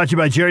Toast is brought to you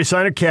by Jerry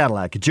Seiner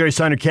Cadillac. At Jerry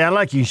Seiner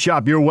Cadillac, you can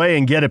shop your way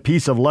and get a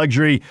piece of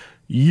luxury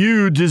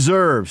you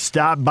deserve.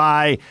 Stop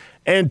by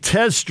and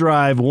test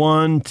drive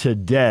one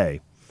today.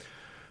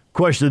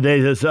 Question of the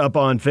day that's up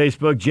on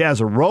Facebook.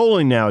 Jazz are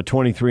rolling now at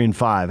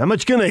 23-5. How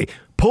much can they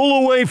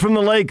pull away from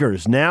the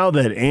Lakers now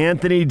that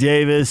Anthony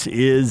Davis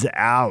is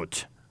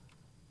out?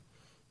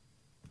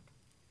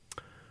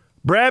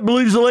 Brad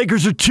believes the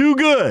Lakers are too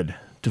good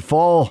to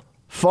fall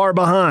far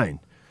behind.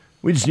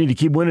 We just need to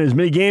keep winning as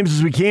many games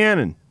as we can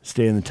and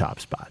stay in the top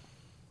spot.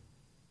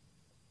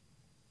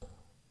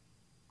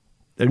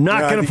 They're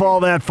not going to fall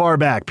that far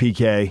back,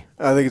 PK.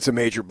 I think it's a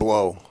major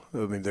blow. I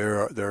mean,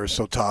 they're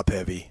so top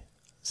heavy.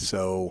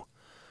 So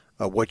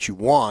what you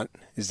want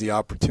is the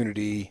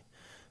opportunity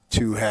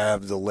to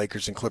have the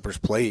Lakers and Clippers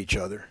play each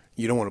other.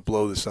 You don't want to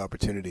blow this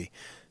opportunity.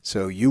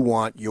 So you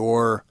want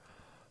your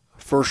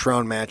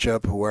first-round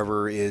matchup,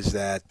 whoever is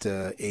that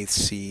 8th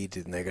seed,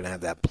 and they're going to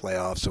have that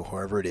playoff, so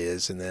whoever it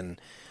is. And then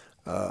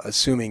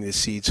assuming the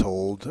seeds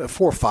hold,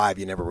 4-5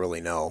 you never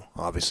really know.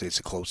 Obviously, it's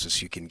the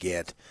closest you can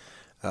get.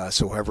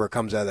 So whoever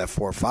comes out of that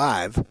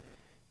 4-5,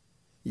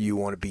 you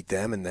want to beat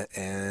them and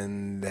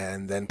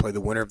then play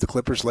the winner of the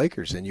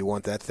Clippers-Lakers, and you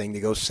want that thing to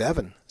go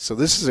 7. So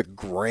this is a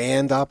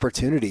grand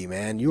opportunity,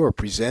 man. You are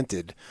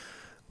presented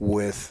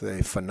with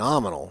a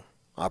phenomenal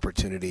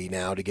opportunity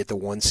now to get the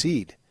 1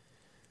 seed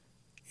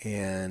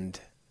and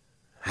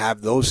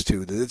have those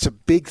two. It's a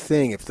big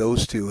thing if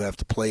those two have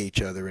to play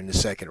each other in the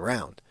second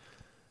round.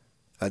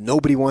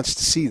 Nobody wants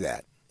to see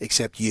that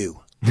except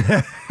you.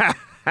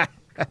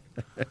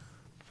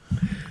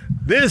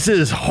 This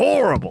is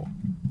horrible.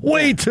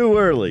 Way too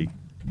early.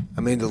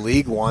 I mean, the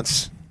league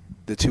wants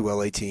the two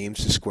LA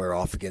teams to square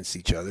off against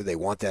each other. They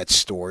want that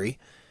story,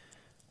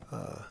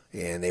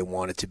 and they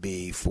want it to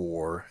be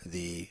for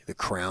the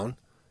crown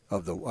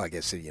of the, I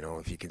guess,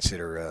 if you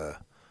consider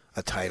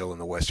a title in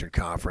the Western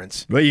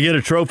Conference. But you get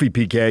a trophy,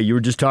 PK. You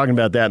were just talking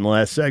about that in the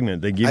last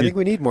segment. I think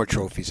we need more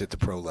trophies at the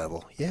pro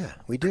level. Yeah,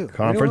 we do.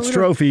 Conference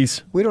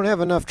trophies. We don't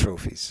have enough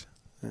trophies.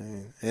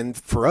 And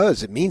for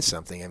us, it means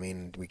something. I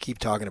mean, we keep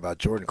talking about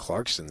Jordan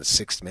Clarkson, the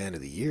 6th man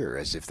of the year,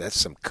 as if that's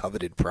some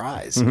coveted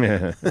prize.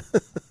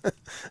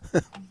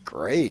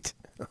 Great.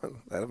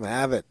 Let him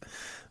have it.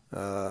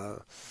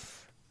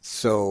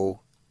 So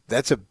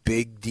that's a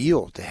big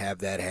deal to have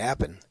that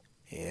happen.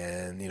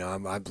 And,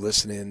 I'm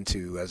listening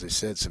to, as I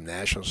said, some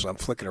nationals. So I'm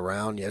flicking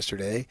around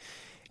yesterday,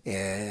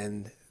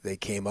 and they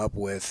came up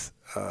with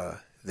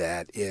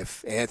that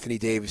if Anthony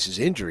Davis's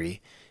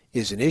injury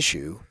is an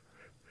issue,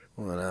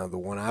 well, the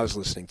one I was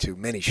listening to,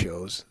 many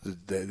shows,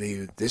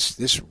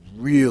 this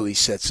really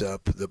sets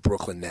up the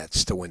Brooklyn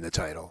Nets to win the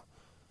title.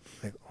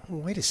 Like, oh,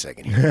 wait a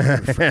second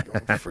here.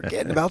 Are we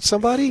forgetting about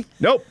somebody?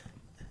 Nope.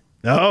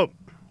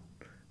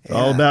 It's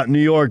all about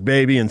New York,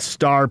 baby, and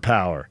star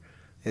power.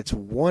 It's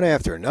one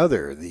after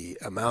another, the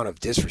amount of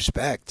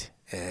disrespect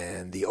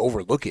and the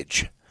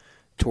overlookage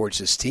towards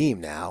this team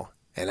now.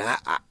 And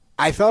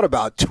I thought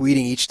about tweeting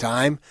each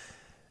time,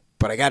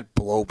 but I got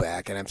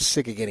blowback, and I'm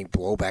sick of getting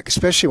blowback,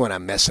 especially when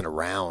I'm messing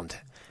around.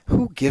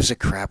 Who gives a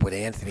crap with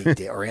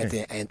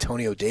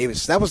Antonio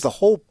Davis? That was the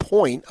whole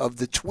point of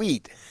the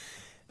tweet.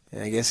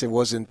 And I guess it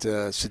wasn't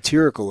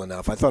satirical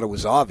enough. I thought it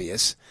was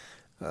obvious,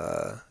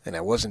 and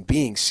I wasn't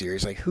being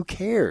serious. Like, who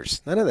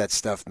cares? None of that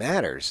stuff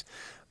matters.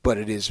 But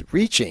it is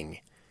reaching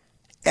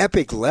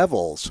epic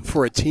levels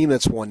for a team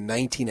that's won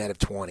 19 out of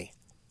 20.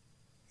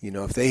 You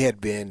know, if they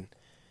had been,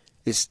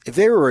 if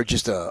they were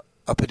just a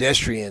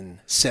pedestrian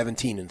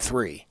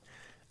 17-3,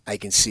 I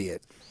can see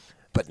it.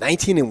 But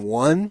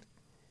 19-1,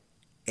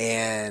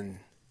 and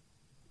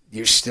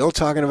you're still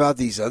talking about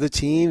these other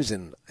teams,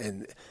 and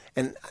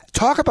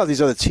talk about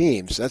these other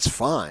teams, that's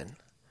fine.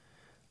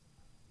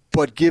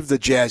 But give the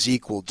Jazz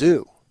equal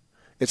due.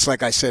 It's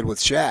like I said with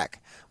Shaq.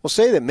 Well,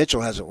 say that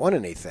Mitchell hasn't won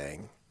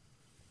anything,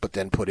 but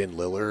then put in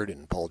Lillard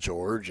and Paul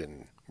George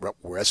and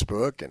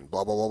Westbrook and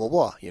blah, blah, blah, blah,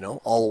 blah, you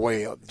know, all the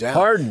way up down.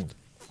 Harden.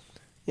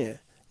 Yeah,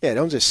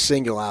 don't just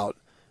single out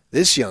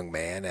this young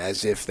man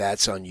as if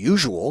that's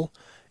unusual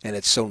and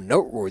it's so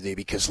noteworthy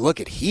because, look,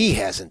 he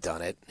hasn't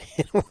done it.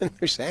 When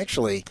there's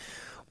actually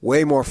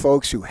way more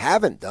folks who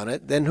haven't done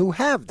it than who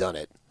have done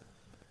it.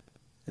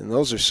 And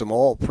those are some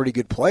all pretty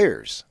good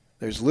players.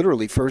 There's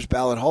literally first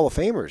ballot Hall of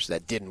Famers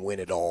that didn't win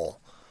it all.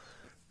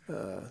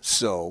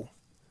 So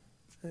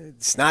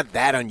it's not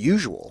that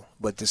unusual.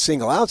 But to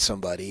single out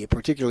somebody,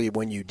 particularly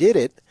when you did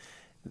it,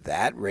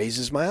 that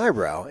raises my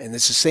eyebrow. And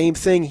it's the same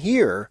thing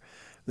here.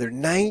 They're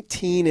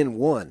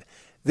 19-1.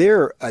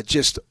 They're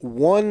just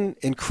one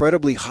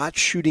incredibly hot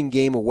shooting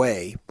game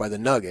away by the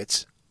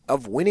Nuggets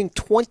of winning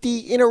 20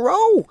 in a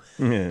row.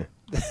 Yeah.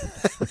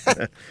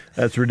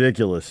 That's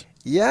ridiculous.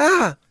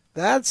 Yeah,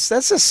 that's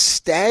a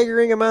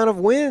staggering amount of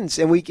wins.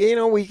 And we can.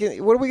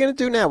 What are we going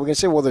to do now? We're going to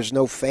say, well, there's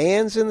no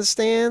fans in the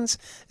stands.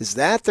 Is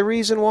that the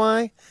reason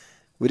why?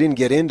 We didn't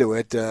get into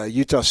it.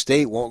 Utah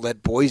State won't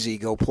let Boise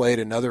go play at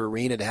another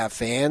arena to have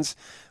fans,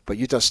 but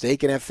Utah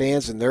State can have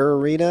fans in their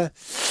arena.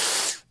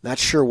 Not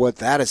sure what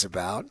that is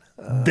about.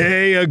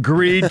 They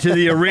agreed to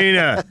the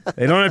arena.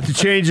 They don't have to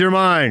change their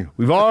mind.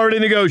 We've already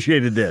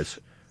negotiated this.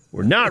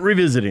 We're not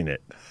revisiting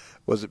it.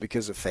 Was it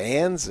because of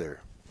fans,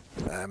 or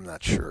I'm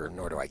not sure,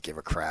 nor do I give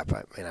a crap.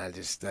 I mean, I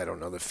don't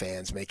know that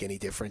fans make any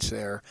difference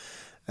there.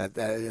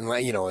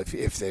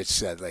 If they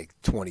said like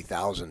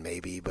 20,000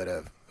 maybe, but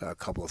a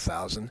couple of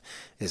thousand,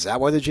 is that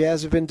why the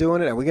Jazz have been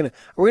doing it? Are we gonna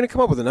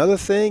come up with another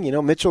thing? You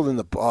know, Mitchell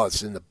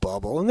it's in the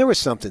bubble, and there was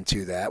something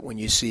to that when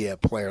you see a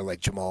player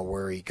like Jamal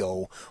Murray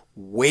go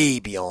way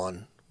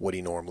beyond what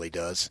he normally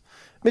does.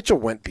 Mitchell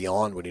went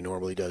beyond what he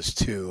normally does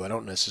too. I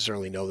don't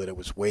necessarily know that it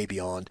was way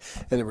beyond,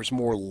 and there was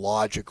more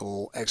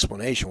logical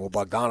explanation. Well,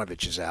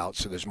 Bogdanovich is out,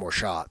 so there's more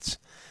shots,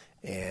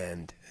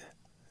 and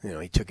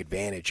he took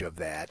advantage of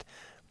that.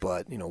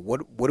 But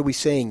what are we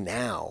saying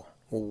now?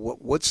 Well,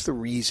 what's the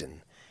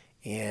reason?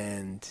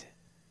 And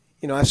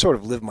I sort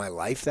of lived my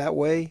life that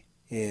way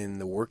in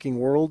the working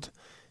world,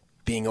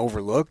 being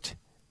overlooked,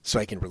 so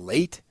I can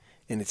relate.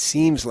 And it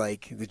seems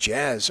like the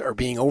Jazz are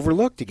being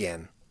overlooked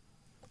again.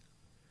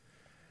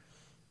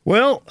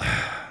 Well,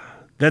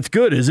 that's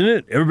good, isn't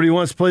it? Everybody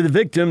wants to play the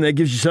victim. That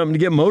gives you something to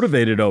get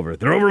motivated over.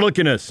 They're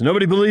overlooking us.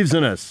 Nobody believes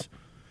in us.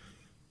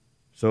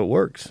 So it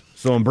works.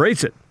 So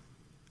embrace it.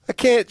 I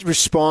can't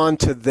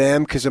respond to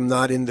them because I'm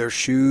not in their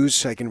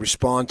shoes. I can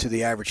respond to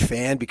the average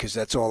fan because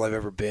that's all I've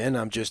ever been.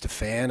 I'm just a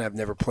fan. I've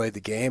never played the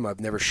game. I've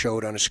never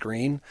showed on a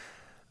screen.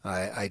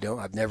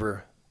 I've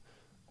never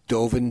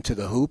dove into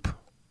the hoop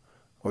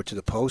or to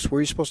the post. Where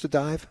are you supposed to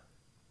dive?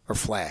 Or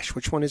flash?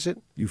 Which one is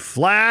it? You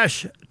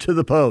flash to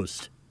the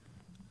post.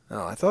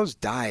 Oh, I thought it was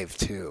dive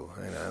too.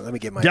 Let me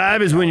get my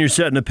dive is when you're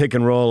setting a pick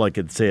and roll, like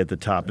it'd say at the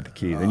top of the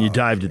key. Then you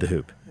dive to the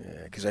hoop.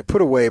 Yeah, because I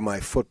put away my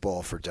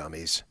Football for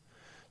Dummies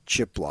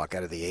chip block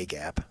out of the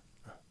A-gap.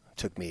 It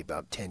took me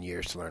about 10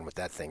 years to learn what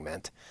that thing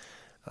meant.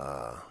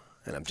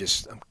 And I'm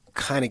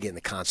kind of getting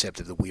the concept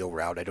of the wheel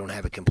route. I don't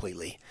have it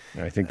completely.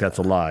 I think that's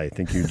a lie. I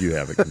think you do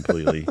have it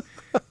completely.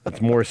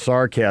 It's more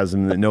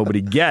sarcasm that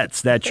nobody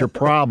gets. That's your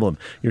problem.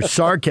 Your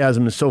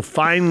sarcasm is so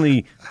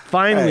finely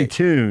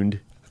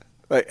tuned.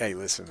 Hey,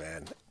 listen,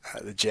 man.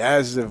 The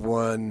Jazz have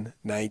won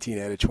 19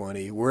 out of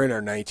 20. We're in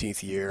our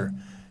 19th year.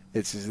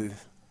 It's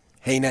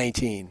hey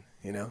 19,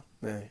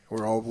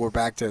 We're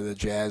back to the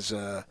Jazz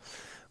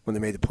when they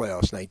made the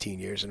playoffs 19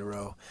 years in a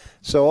row.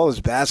 So all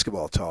this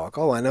basketball talk,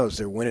 all I know is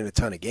they're winning a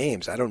ton of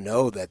games. I don't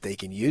know that they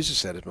can use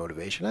this as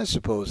motivation. I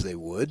suppose they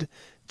would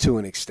to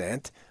an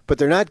extent, but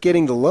they're not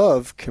getting the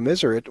love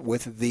commensurate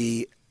with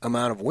the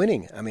amount of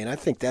winning. I mean, I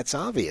think that's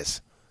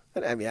obvious.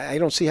 I mean, I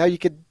don't see how you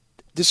could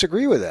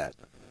disagree with that.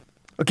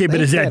 Okay,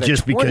 but is that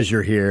just because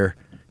you're here?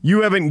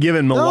 You haven't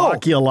given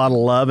Milwaukee a lot of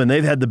love, and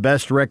they've had the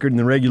best record in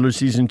the regular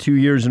season 2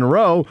 years in a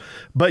row,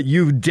 but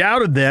you've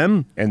doubted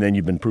them, and then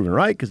you've been proven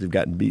right because they've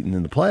gotten beaten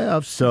in the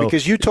playoffs. So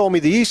because you told me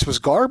the East was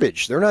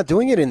garbage. They're not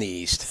doing it in the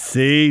East.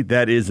 See,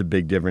 that is a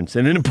big difference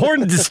and an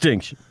important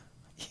distinction.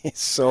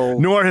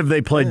 Nor have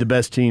they played the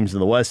best teams in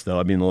the West, though.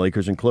 I mean, the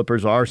Lakers and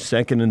Clippers are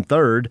second and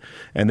third,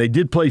 and they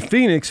did play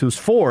Phoenix, who's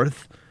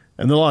fourth,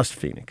 and they lost to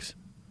Phoenix.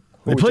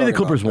 They played the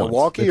Clippers once.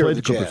 Milwaukee they played or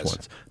the Clippers Jazz?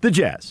 once. The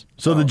Jazz.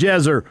 So the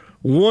Jazz are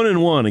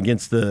 1-1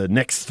 against the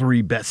next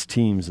three best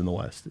teams in the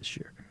West this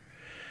year.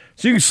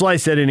 So you can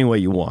slice that any way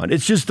you want.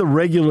 It's just the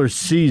regular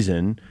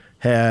season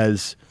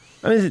has.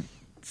 I mean,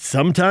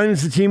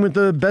 sometimes the team with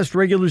the best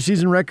regular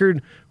season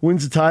record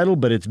wins the title,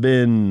 but it's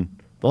been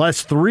the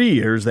last 3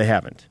 years they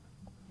haven't.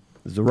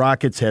 The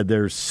Rockets had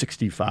their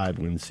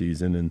 65-win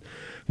season and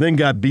then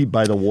got beat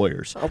by the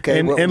Warriors. Okay,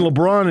 and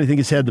LeBron, I think,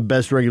 has had the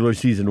best regular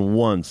season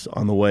once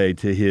on the way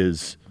to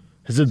his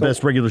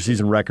best regular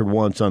season record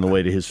once on the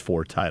way to his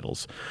 4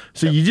 titles.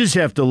 So you just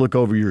have to look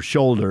over your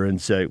shoulder and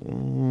say, if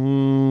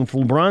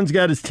LeBron's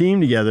got his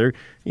team together,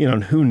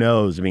 and who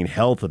knows? I mean,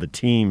 health of a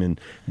team in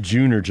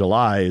June or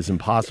July is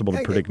impossible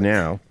to predict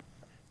now.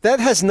 That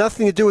has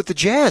nothing to do with the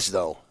Jazz,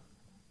 though.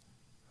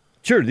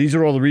 Sure, these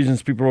are all the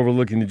reasons people are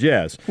overlooking the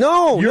Jazz.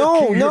 Your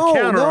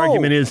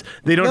counter-argument is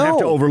they don't have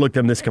to overlook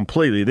them this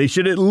completely. They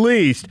should at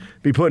least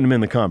be putting them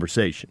in the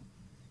conversation.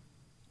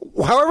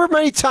 However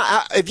many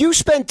times, if you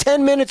spend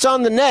 10 minutes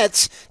on the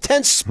Nets,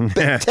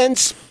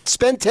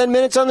 spend 10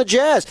 minutes on the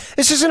Jazz.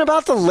 This isn't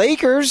about the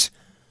Lakers.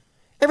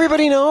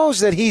 Everybody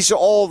knows that he's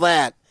all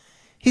that.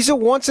 He's a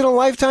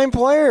once-in-a-lifetime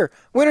player.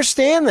 We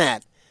understand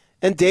that.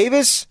 And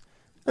Davis,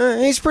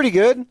 he's pretty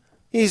good.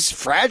 He's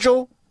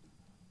fragile.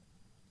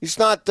 He's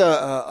not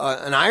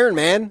an Iron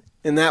Man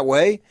in that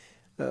way.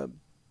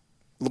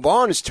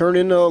 LeBron has turned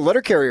into a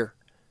letter carrier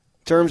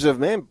in terms of,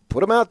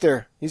 put him out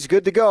there. He's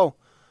good to go.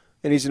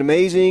 And he's an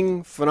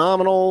amazing,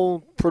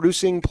 phenomenal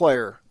producing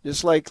player,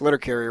 just like letter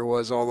carrier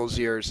was all those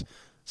years.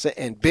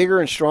 And bigger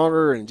and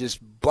stronger and just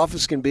buff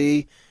as can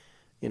be.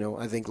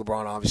 I think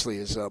LeBron obviously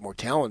is more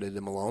talented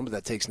than Malone, but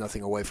that takes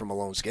nothing away from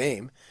Malone's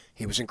game.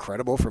 He was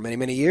incredible for many,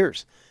 many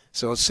years.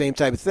 So it's the same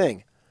type of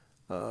thing.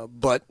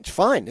 But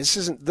fine, this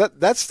isn't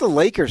that's the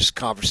Lakers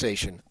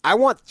conversation. I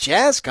want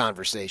Jazz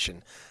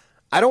conversation.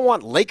 I don't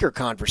want Laker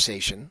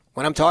conversation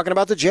when I'm talking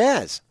about the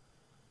Jazz.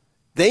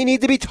 They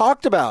need to be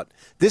talked about.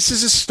 This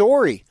is a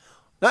story.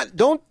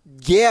 Don't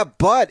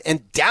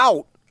and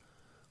doubt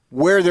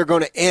where they're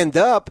going to end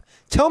up.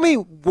 Tell me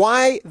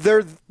why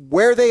they're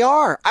where they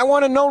are. I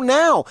want to know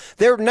now.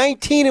 They're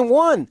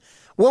 19-1.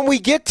 When we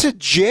get to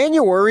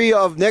January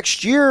of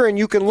next year and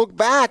you can look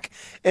back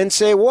and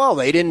say, well,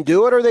 they didn't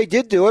do it or they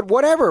did do it,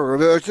 whatever,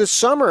 or it's this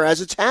summer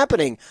as it's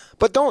happening.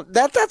 But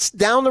that's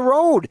down the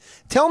road.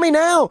 Tell me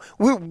now.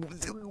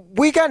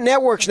 We got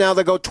networks now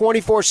that go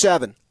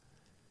 24/7.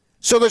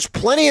 So there's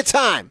plenty of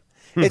time.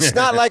 It's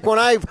not like when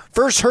I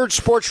first heard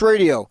sports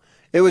radio.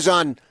 It was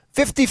on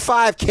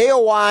 55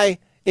 KOI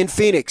in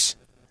Phoenix,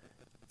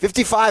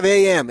 55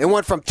 a.m. It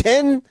went from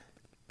 10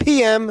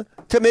 p.m.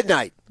 to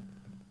midnight.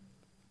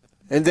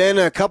 And then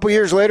a couple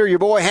years later, your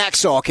boy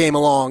Hacksaw came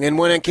along and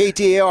went on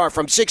KTAR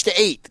from 6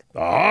 to 8. The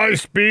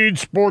high-speed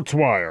sports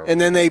wire. And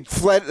then they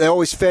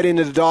always fed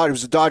into the Dodger. It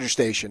was the Dodger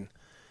station.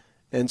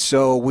 And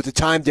so with the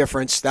time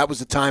difference, that was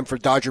the time for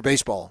Dodger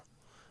baseball.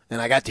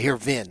 And I got to hear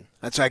Vin.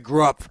 That's how I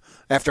grew up.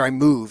 After I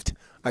moved,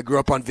 I grew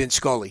up on Vin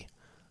Scully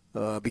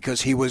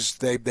because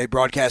they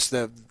broadcast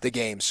the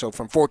game. So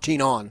from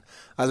 14 on,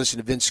 I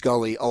listened to Vin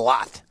Scully a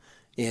lot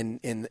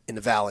in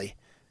the Valley.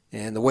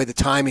 And the way the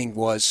timing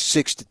was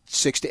 6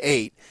 to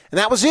 8. And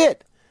that was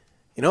it.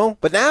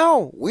 But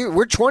now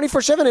we're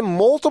 24/7 in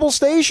multiple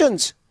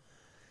stations.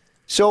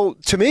 So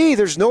to me,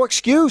 there's no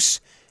excuse.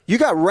 You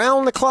got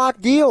round-the-clock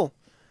deal.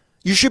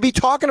 You should be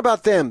talking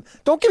about them.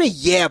 Don't give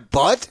me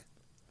but.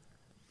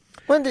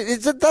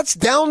 That's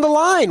down the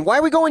line. Why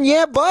are we going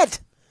but?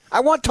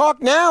 I want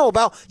talk now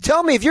about,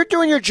 tell me, if you're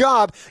doing your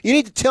job, you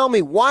need to tell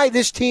me why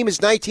this team is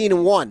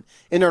 19-1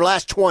 in their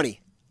last 20.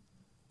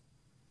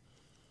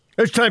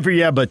 There's time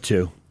for but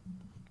too.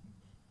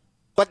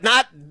 But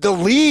not the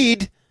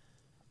lead.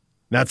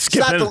 Not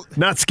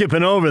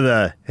skipping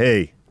over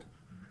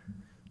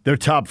they're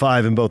top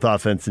 5 in both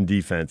offense and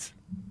defense.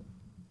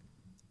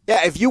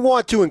 Yeah, if you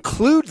want to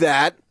include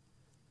that,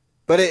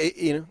 but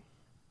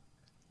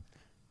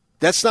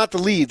that's not the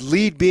lead.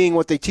 Lead being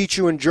what they teach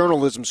you in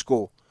journalism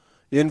school.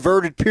 The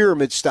inverted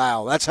pyramid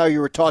style. That's how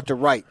you were taught to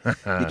write.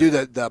 You do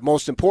the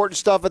most important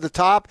stuff at the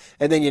top,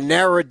 and then you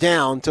narrow it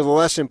down to the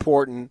less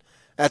important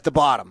at the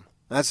bottom.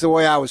 That's the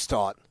way I was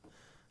taught.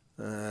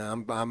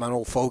 I'm an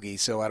old fogey,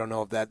 so I don't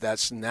know if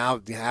that's now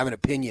have an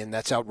opinion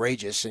that's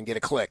outrageous and get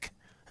a click.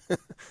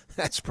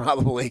 That's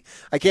probably,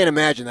 I can't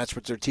imagine that's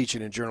what they're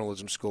teaching in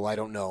journalism school. I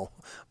don't know,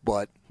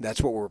 but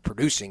that's what we're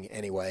producing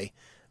anyway.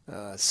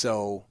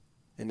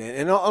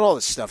 And all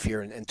this stuff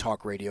here in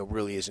talk radio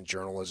really isn't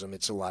journalism.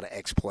 It's a lot of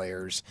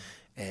ex-players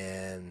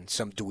and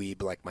some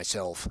dweeb like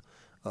myself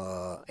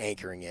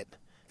anchoring it.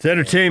 It's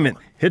entertainment.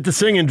 Hit the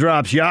singing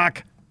drops,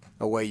 Yak.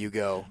 Away you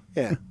go.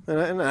 Yeah,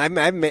 and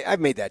I've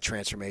made that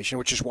transformation,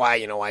 which is why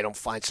I don't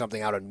find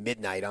something out at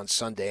midnight on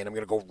Sunday, and I'm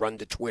going to go run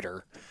to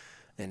Twitter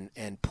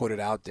and put it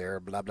out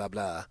there. Blah blah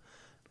blah.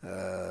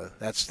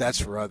 That's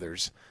for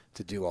others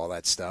to do all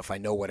that stuff. I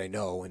know what I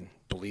know, and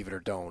believe it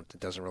or don't, it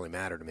doesn't really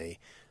matter to me.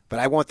 But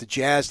I want the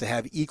Jazz to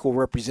have equal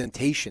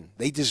representation.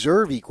 They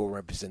deserve equal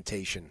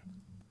representation.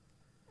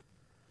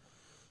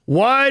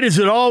 Why does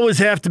it always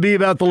have to be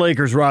about the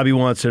Lakers, Robbie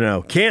wants to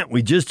know. Can't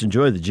we just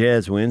enjoy the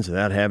Jazz wins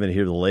without having to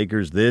hear the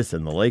Lakers this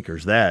and the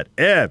Lakers that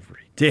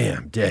every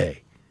damn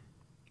day?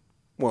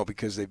 Well,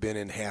 because they've been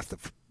in half the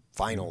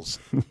finals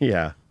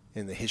yeah.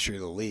 in the history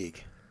of the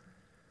league.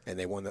 And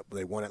they won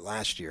it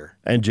last year.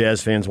 And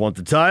Jazz fans want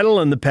the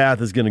title, and the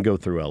path is going to go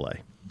through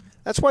L.A.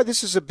 That's why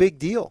this is a big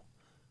deal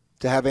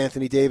to have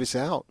Anthony Davis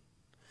out.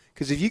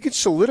 Because if you could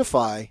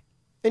solidify,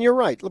 and you're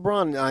right,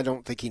 LeBron, I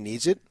don't think he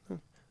needs it.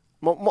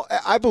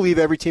 I believe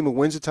every team who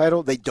wins a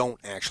title, they don't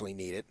actually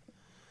need it.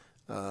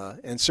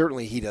 And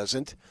certainly he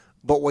doesn't.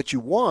 But what you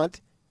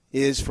want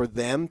is for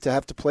them to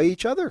have to play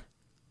each other.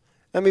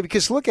 I mean,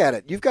 because look at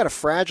it. You've got a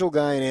fragile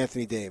guy in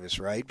Anthony Davis,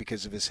 right,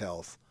 because of his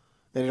health.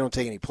 And I don't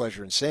take any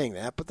pleasure in saying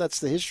that, but that's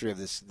the history of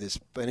this.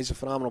 And he's a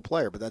phenomenal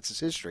player, but that's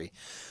his history.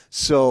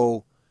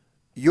 So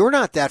you're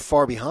not that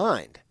far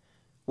behind.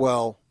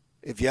 Well,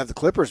 if you have the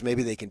Clippers,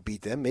 maybe they can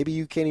beat them. Maybe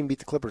you can't even beat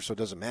the Clippers, so it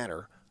doesn't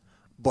matter.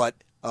 But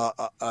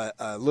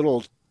a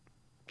little,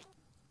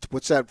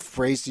 what's that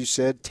phrase you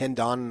said?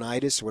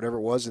 Tendonitis, whatever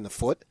it was, in the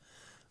foot.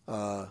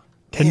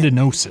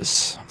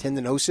 Tendinosis.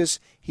 Tendinosis.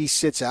 He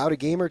sits out a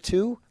game or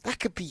two. That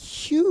could be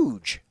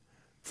huge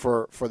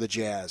for the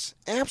Jazz.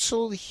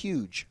 Absolutely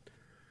huge.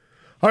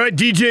 All right,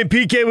 DJ and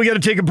PK, we got to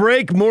take a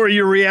break. More of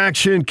your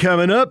reaction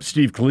coming up.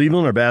 Steve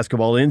Cleveland, our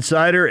basketball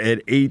insider,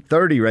 at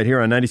 8:30 right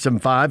here on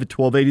 97.5 at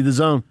 1280 The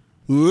Zone.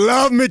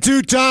 Love me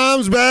 2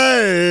 times,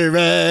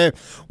 baby.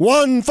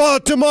 1 for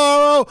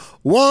tomorrow,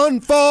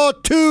 1 for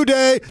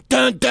today.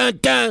 Dun, dun,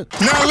 dun.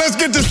 Now let's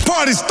get this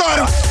party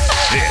started.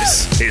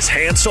 This is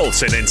Hans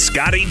Olsen and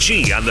Scotty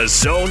G on the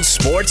Zone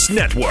Sports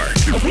Network.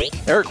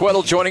 Eric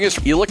Weddle joining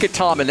us. You look at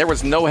Tom, and there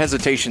was no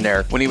hesitation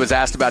there when he was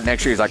asked about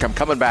next year. He's like, I'm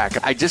coming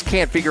back. I just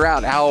can't figure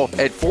out how,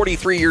 at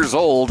 43 years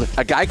old,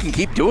 a guy can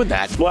keep doing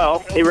that.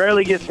 Well, he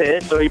rarely gets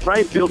hit, so he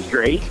probably feels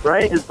great,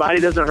 right? His body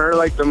doesn't hurt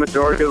like the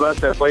majority of us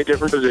that play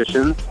different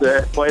positions,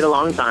 that played a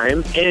long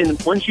time. And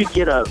once you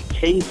get a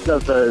taste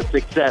of the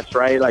success,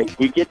 right, like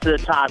you get to the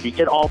top, you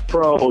get all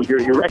pro,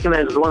 you're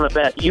recognized as one of the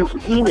best, you've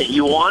seen it,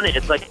 you want it,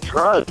 it's like a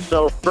drug.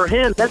 So for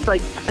him, that's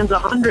like times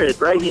 100,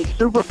 right? He's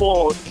Super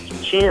Bowl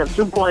champ,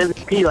 Super Bowl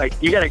MVP. Like,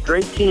 you got a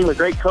great team, a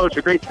great coach,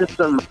 a great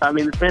system. I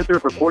mean, this man threw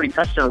for 40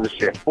 touchdowns this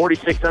year,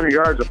 4,600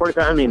 yards, or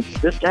 45. I mean,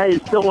 this guy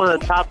is still one of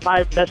the top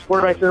 5 best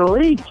quarterbacks in the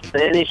league,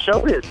 and he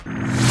showed it.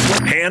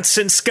 Hans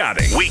and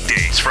Scotty,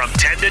 weekdays from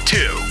 10 to 2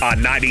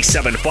 on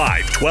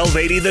 97.5,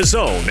 1280 The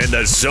Zone and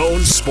the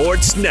Zone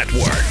Sports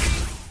Network.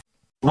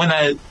 When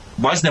I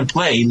watch them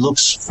play, it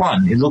looks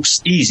fun. It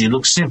looks easy. It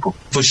looks simple.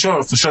 For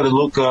sure, they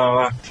look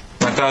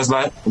like us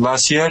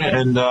last year.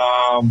 And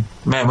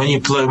man, when you're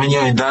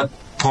in that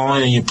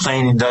point and you're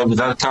playing in that with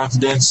that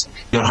confidence,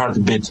 you're hard to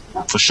beat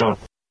for sure.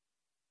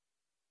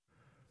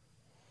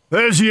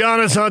 There's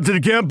Giannis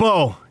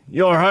Antetokounmpo.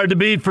 You're hard to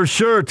beat for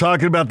sure,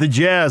 talking about the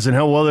Jazz and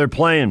how well they're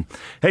playing.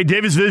 Hey,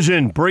 Davis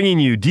Vision bringing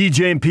you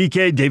DJ and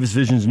PK. Davis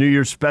Vision's New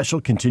Year's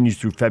special continues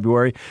through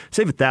February.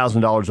 Save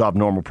 $1,000 off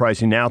normal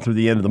pricing now through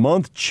the end of the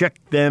month. Check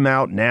them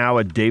out now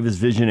at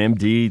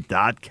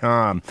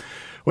davisvisionmd.com.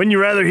 Wouldn't you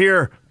rather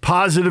hear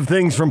positive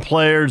things from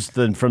players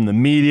than from the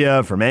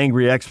media, from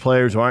angry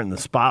ex-players who aren't in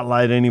the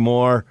spotlight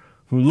anymore,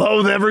 who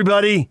loathe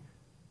everybody?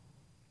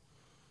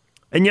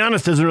 And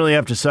Giannis doesn't really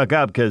have to suck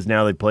up because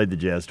now they played the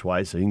Jazz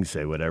twice, so he can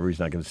say whatever. He's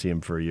not going to see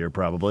him for a year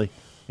probably.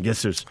 I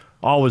guess there's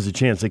always a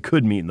chance they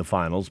could meet in the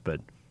finals,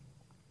 but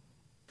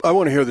I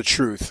want to hear the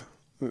truth.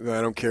 I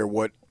don't care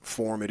what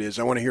form it is.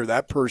 I want to hear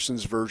that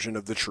person's version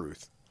of the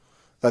truth.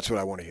 That's what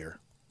I want to hear.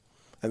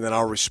 And then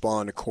I'll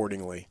respond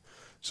accordingly.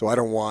 So I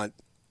don't want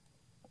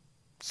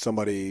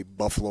somebody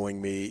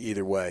buffaloing me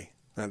either way.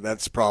 And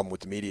that's the problem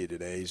with the media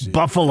today.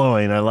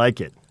 Buffaloing, I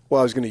like it. Well,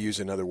 I was going to use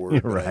another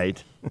word.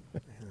 Right.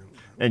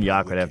 And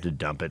Yak would have to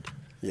dump it.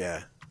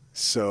 Yeah.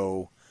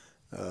 So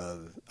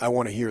I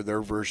want to hear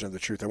their version of the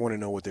truth. I want to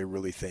know what they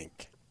really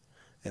think.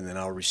 And then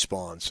I'll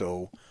respond.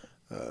 So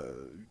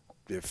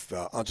if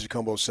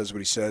Antetokounmpo says what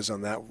he says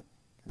on that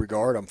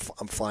regard, I'm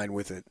fine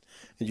with it.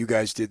 And you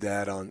guys did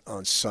that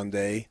on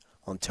Sunday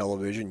on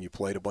television. You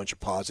played a bunch of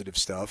positive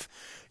stuff.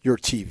 You're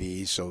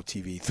TV, so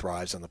TV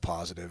thrives on the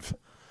positive.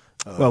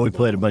 Well, we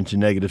played a bunch of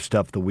negative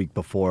stuff the week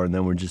before, and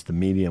then we're just the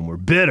media, and we're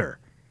bitter.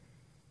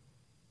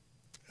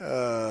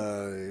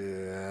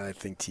 I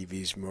think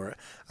TV's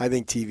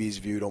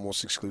viewed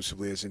almost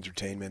exclusively as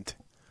entertainment.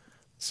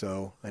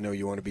 So I know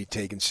you want to be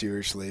taken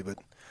seriously, but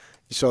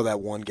you saw that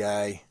one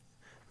guy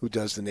who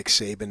does the Nick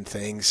Saban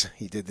things.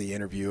 He did the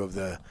interview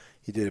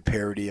he did a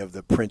parody of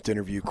the print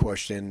interview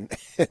question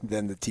and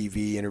then the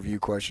TV interview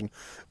question.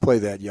 Play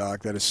that,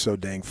 Yak. That is so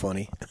dang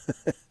funny.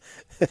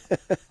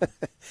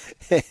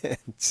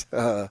 And,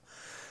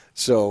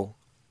 so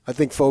I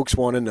think folks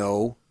want to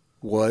know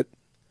what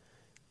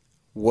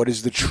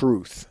is the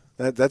truth.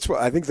 That's what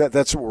I think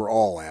that's what we're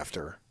all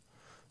after.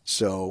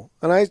 So,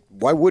 and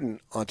why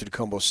wouldn't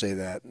Antetokounmpo say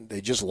that? They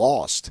just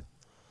lost,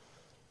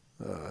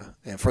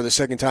 and for the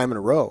second time in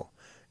a row.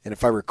 And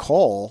if I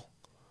recall,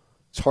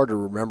 it's hard to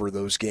remember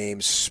those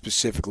games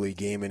specifically,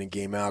 game in and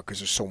game out, because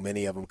there's so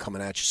many of them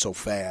coming at you so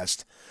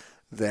fast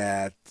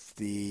that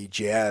the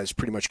Jazz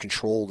pretty much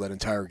controlled that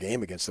entire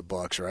game against the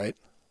Bucks, right?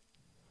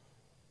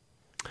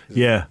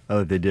 Yeah,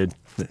 they did.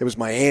 It was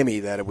Miami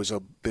that it was a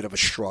bit of a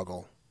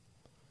struggle.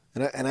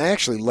 And I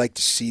actually like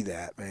to see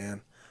that,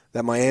 man.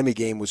 That Miami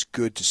game was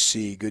good to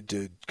see, good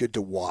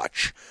to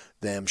watch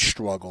them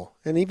struggle.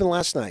 And even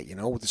last night,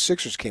 with the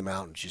Sixers came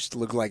out and just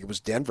looked like it was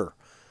Denver.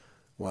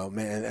 Well,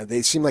 man,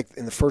 they seemed like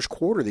in the first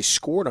quarter they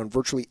scored on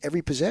virtually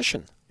every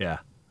possession. Yeah.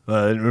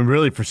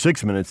 Really, for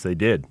 6 minutes they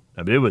did.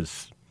 I mean,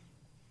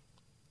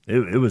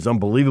 it was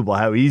unbelievable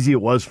how easy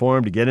it was for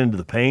them to get into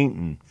the paint.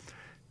 And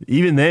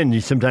even then, you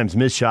sometimes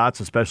miss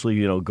shots,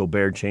 especially,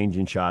 Gobert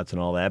changing shots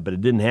and all that. But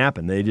it didn't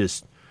happen. They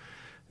just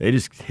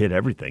hit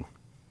everything.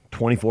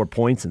 24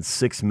 points in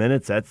 6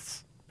 minutes,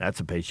 that's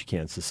a pace you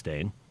can't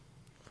sustain.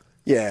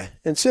 Yeah,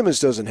 and Simmons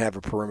doesn't have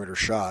a perimeter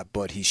shot,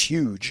 but he's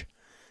huge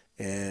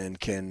and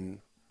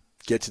can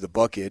get to the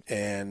bucket,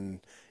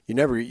 and you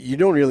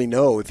don't really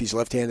know if he's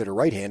left-handed or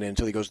right-handed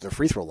until he goes to the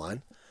free throw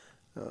line.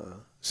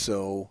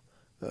 So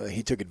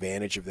he took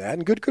advantage of that,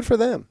 and good for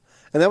them.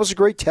 And that was a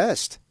great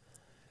test.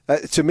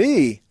 To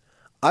me,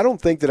 I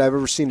don't think that I've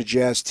ever seen a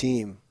Jazz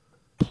team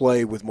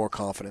play with more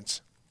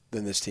confidence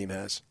than this team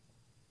has.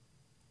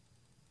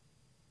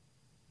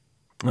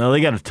 Well,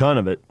 they got a ton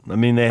of it. I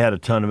mean, they had a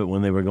ton of it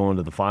when they were going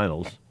to the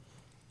finals.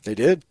 They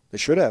did. They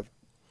should have.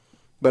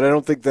 But I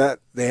don't think that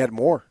they had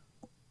more.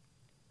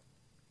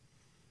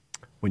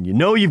 When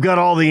you've got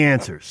all the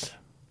answers,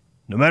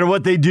 no matter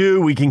what they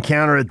do, we can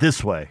counter it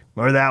this way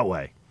or that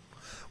way.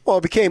 Well,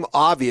 it became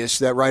obvious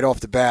that right off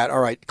the bat,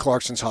 all right,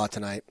 Clarkson's hot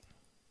tonight.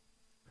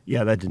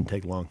 Yeah, that didn't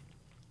take long.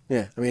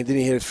 Yeah, I mean, didn't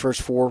he hit his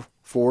first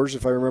fours,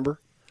 if I remember?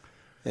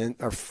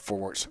 Or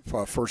fours,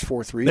 first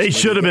 4 threes. They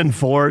should have been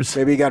fours.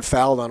 Maybe he got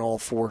fouled on all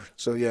four.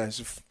 So yeah,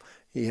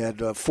 he had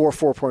 4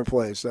 4-point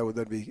plays.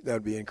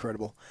 That'd be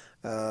incredible.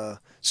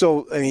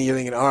 So I mean, you're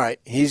thinking, all right,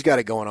 he's got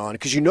it going on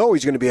because he's going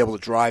to be able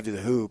to drive to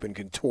the hoop and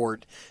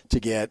contort to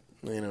get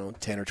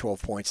 10 or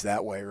 12 points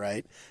that way,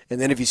 right?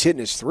 And then if he's hitting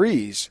his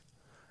threes,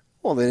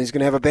 well, then he's going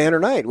to have a banner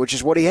night, which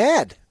is what he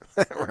had,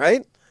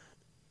 right?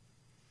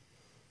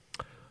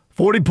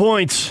 40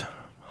 points.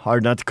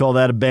 Hard not to call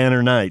that a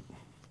banner night.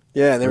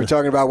 Yeah, and they were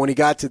talking about when he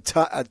got to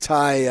tie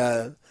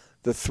the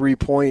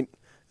 3-point,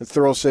 and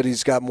Thurl said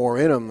he's got more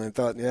in him. And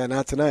thought, yeah,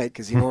 not tonight,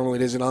 because he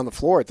normally isn't on the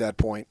floor at that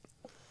point.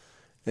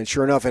 And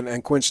sure enough,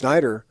 and Quinn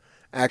Snyder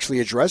actually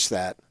addressed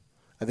that.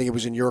 I think it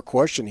was in your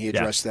question he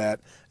addressed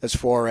that as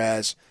far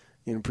as,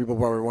 people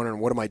probably wondering,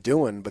 what am I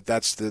doing? But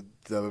that's the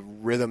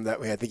rhythm that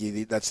I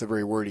think that's the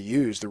very word he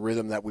used. The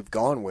rhythm that we've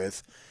gone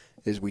with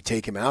is we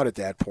take him out at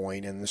that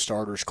point, and the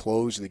starters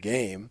close the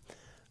game.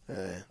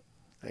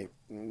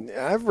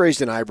 I've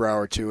raised an eyebrow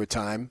or two a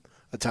time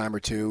or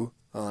two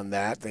on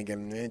that,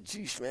 thinking,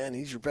 geez, man,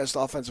 he's your best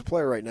offensive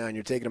player right now, and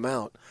you're taking him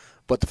out.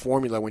 But the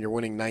formula when you're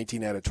winning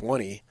 19 out of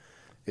 20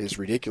 is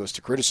ridiculous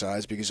to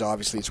criticize because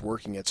obviously it's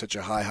working at such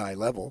a high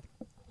level.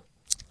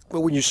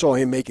 But when you saw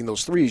him making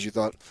those threes, you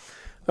thought,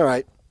 all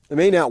right, they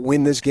may not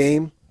win this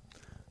game,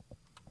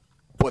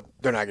 but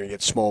they're not going to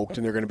get smoked,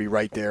 and they're going to be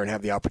right there and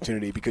have the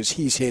opportunity because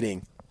he's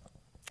hitting.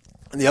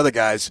 And the other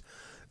guys,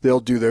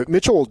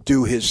 Mitchell will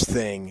do his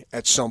thing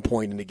at some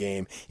point in the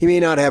game. He may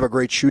not have a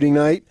great shooting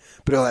night,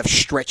 but he'll have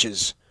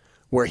stretches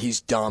where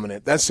he's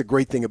dominant. That's the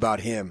great thing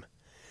about him.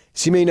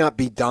 He may not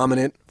be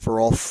dominant for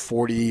all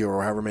 40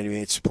 or however many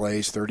minutes he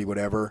plays, 30,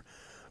 whatever,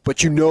 but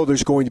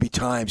there's going to be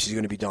times he's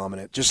going to be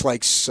dominant, just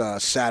like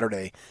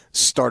Saturday,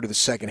 start of the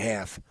second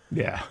half.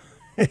 Yeah.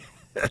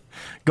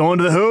 Going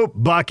to the hoop,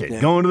 bucket.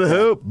 Yeah. Going to the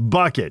hoop,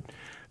 bucket.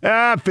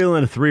 I'm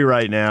feeling a 3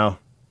 right now.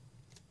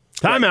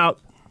 Timeout.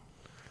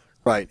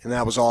 Right, and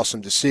that was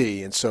awesome to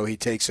see. And so he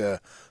takes a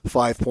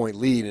 5-point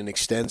lead and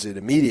extends it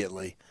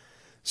immediately.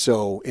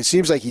 So it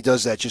seems like he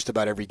does that just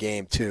about every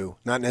game, too.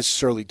 Not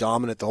necessarily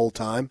dominant the whole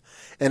time.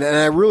 And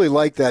I really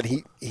like that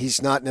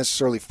he's not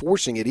necessarily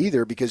forcing it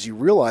either because he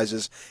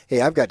realizes,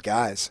 hey, I've got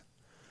guys.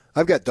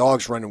 I've got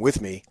dogs running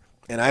with me,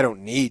 and I don't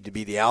need to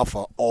be the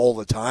alpha all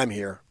the time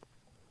here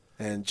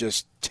and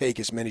just take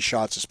as many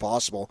shots as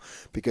possible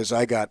because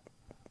I got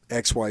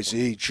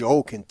XYZ.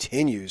 Joe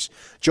continues.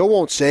 Joe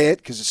won't say it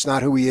because it's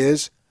not who he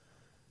is,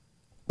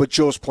 but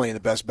Joe's playing the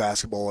best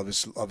basketball of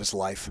his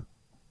life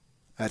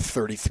at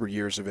 33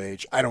 years of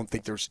age. I don't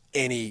think there's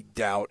any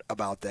doubt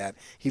about that.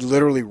 He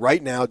literally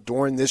right now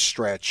during this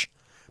stretch,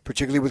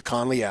 particularly with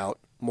Conley out,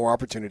 more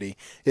opportunity,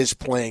 is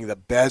playing the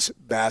best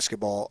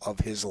basketball of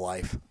his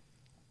life.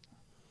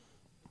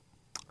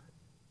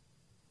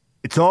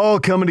 It's all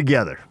coming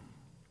together.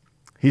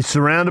 He's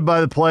surrounded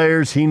by the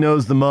players. He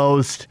knows the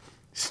most.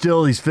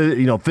 Still, he's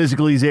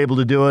physically he's able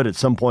to do it. At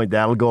some point,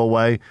 that'll go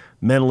away.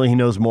 Mentally, he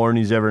knows more than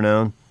he's ever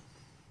known.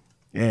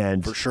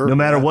 And for sure, no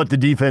matter what the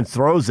defense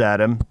throws at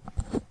him,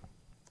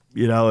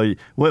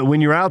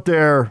 when you're out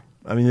there,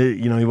 I mean,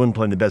 he wasn't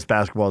playing the best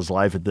basketball of his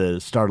life at the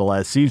start of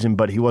last season,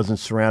 but he wasn't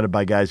surrounded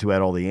by guys who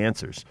had all the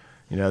answers.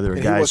 There were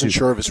guys he wasn't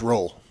sure of his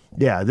role.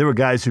 Yeah, there were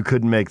guys who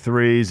couldn't make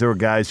threes. There were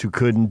guys who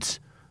couldn't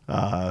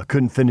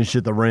Couldn't finish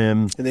at the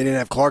rim. And they didn't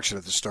have Clarkson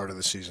at the start of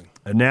the season.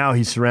 And now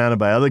he's surrounded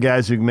by other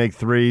guys who can make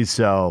threes.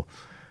 So,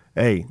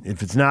 hey,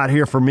 if it's not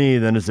here for me,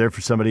 then it's there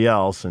for somebody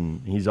else,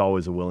 and he's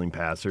always a willing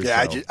passer.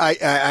 Yeah, so.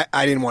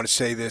 I didn't want to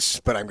say this,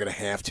 but I'm going to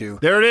have to.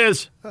 There it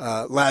is.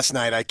 Last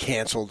night I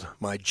canceled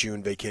my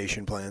June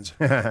vacation plans.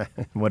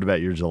 What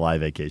about your July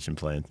vacation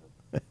plans?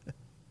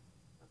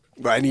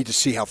 But I need to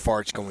see how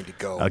far it's going to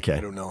go. Okay.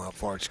 I don't know how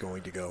far it's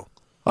going to go.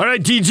 All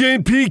right, DJ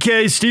and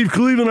PK, Steve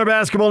Cleveland, our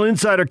basketball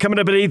insider, coming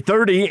up at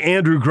 8:30.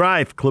 Andrew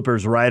Greif,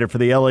 Clippers writer for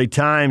the LA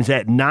Times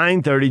at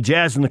 9:30.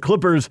 Jazz and the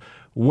Clippers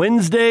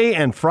Wednesday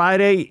and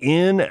Friday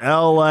in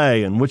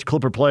LA. And which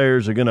Clipper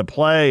players are going to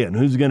play and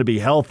who's going to be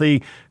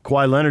healthy.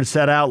 Kawhi Leonard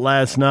sat out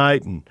last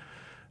night, and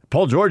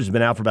Paul George has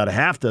been out for about a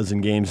half dozen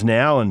games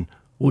now, and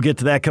we'll get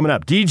to that coming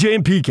up. DJ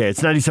and PK,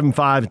 it's 97.5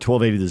 at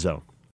 1280 The Zone.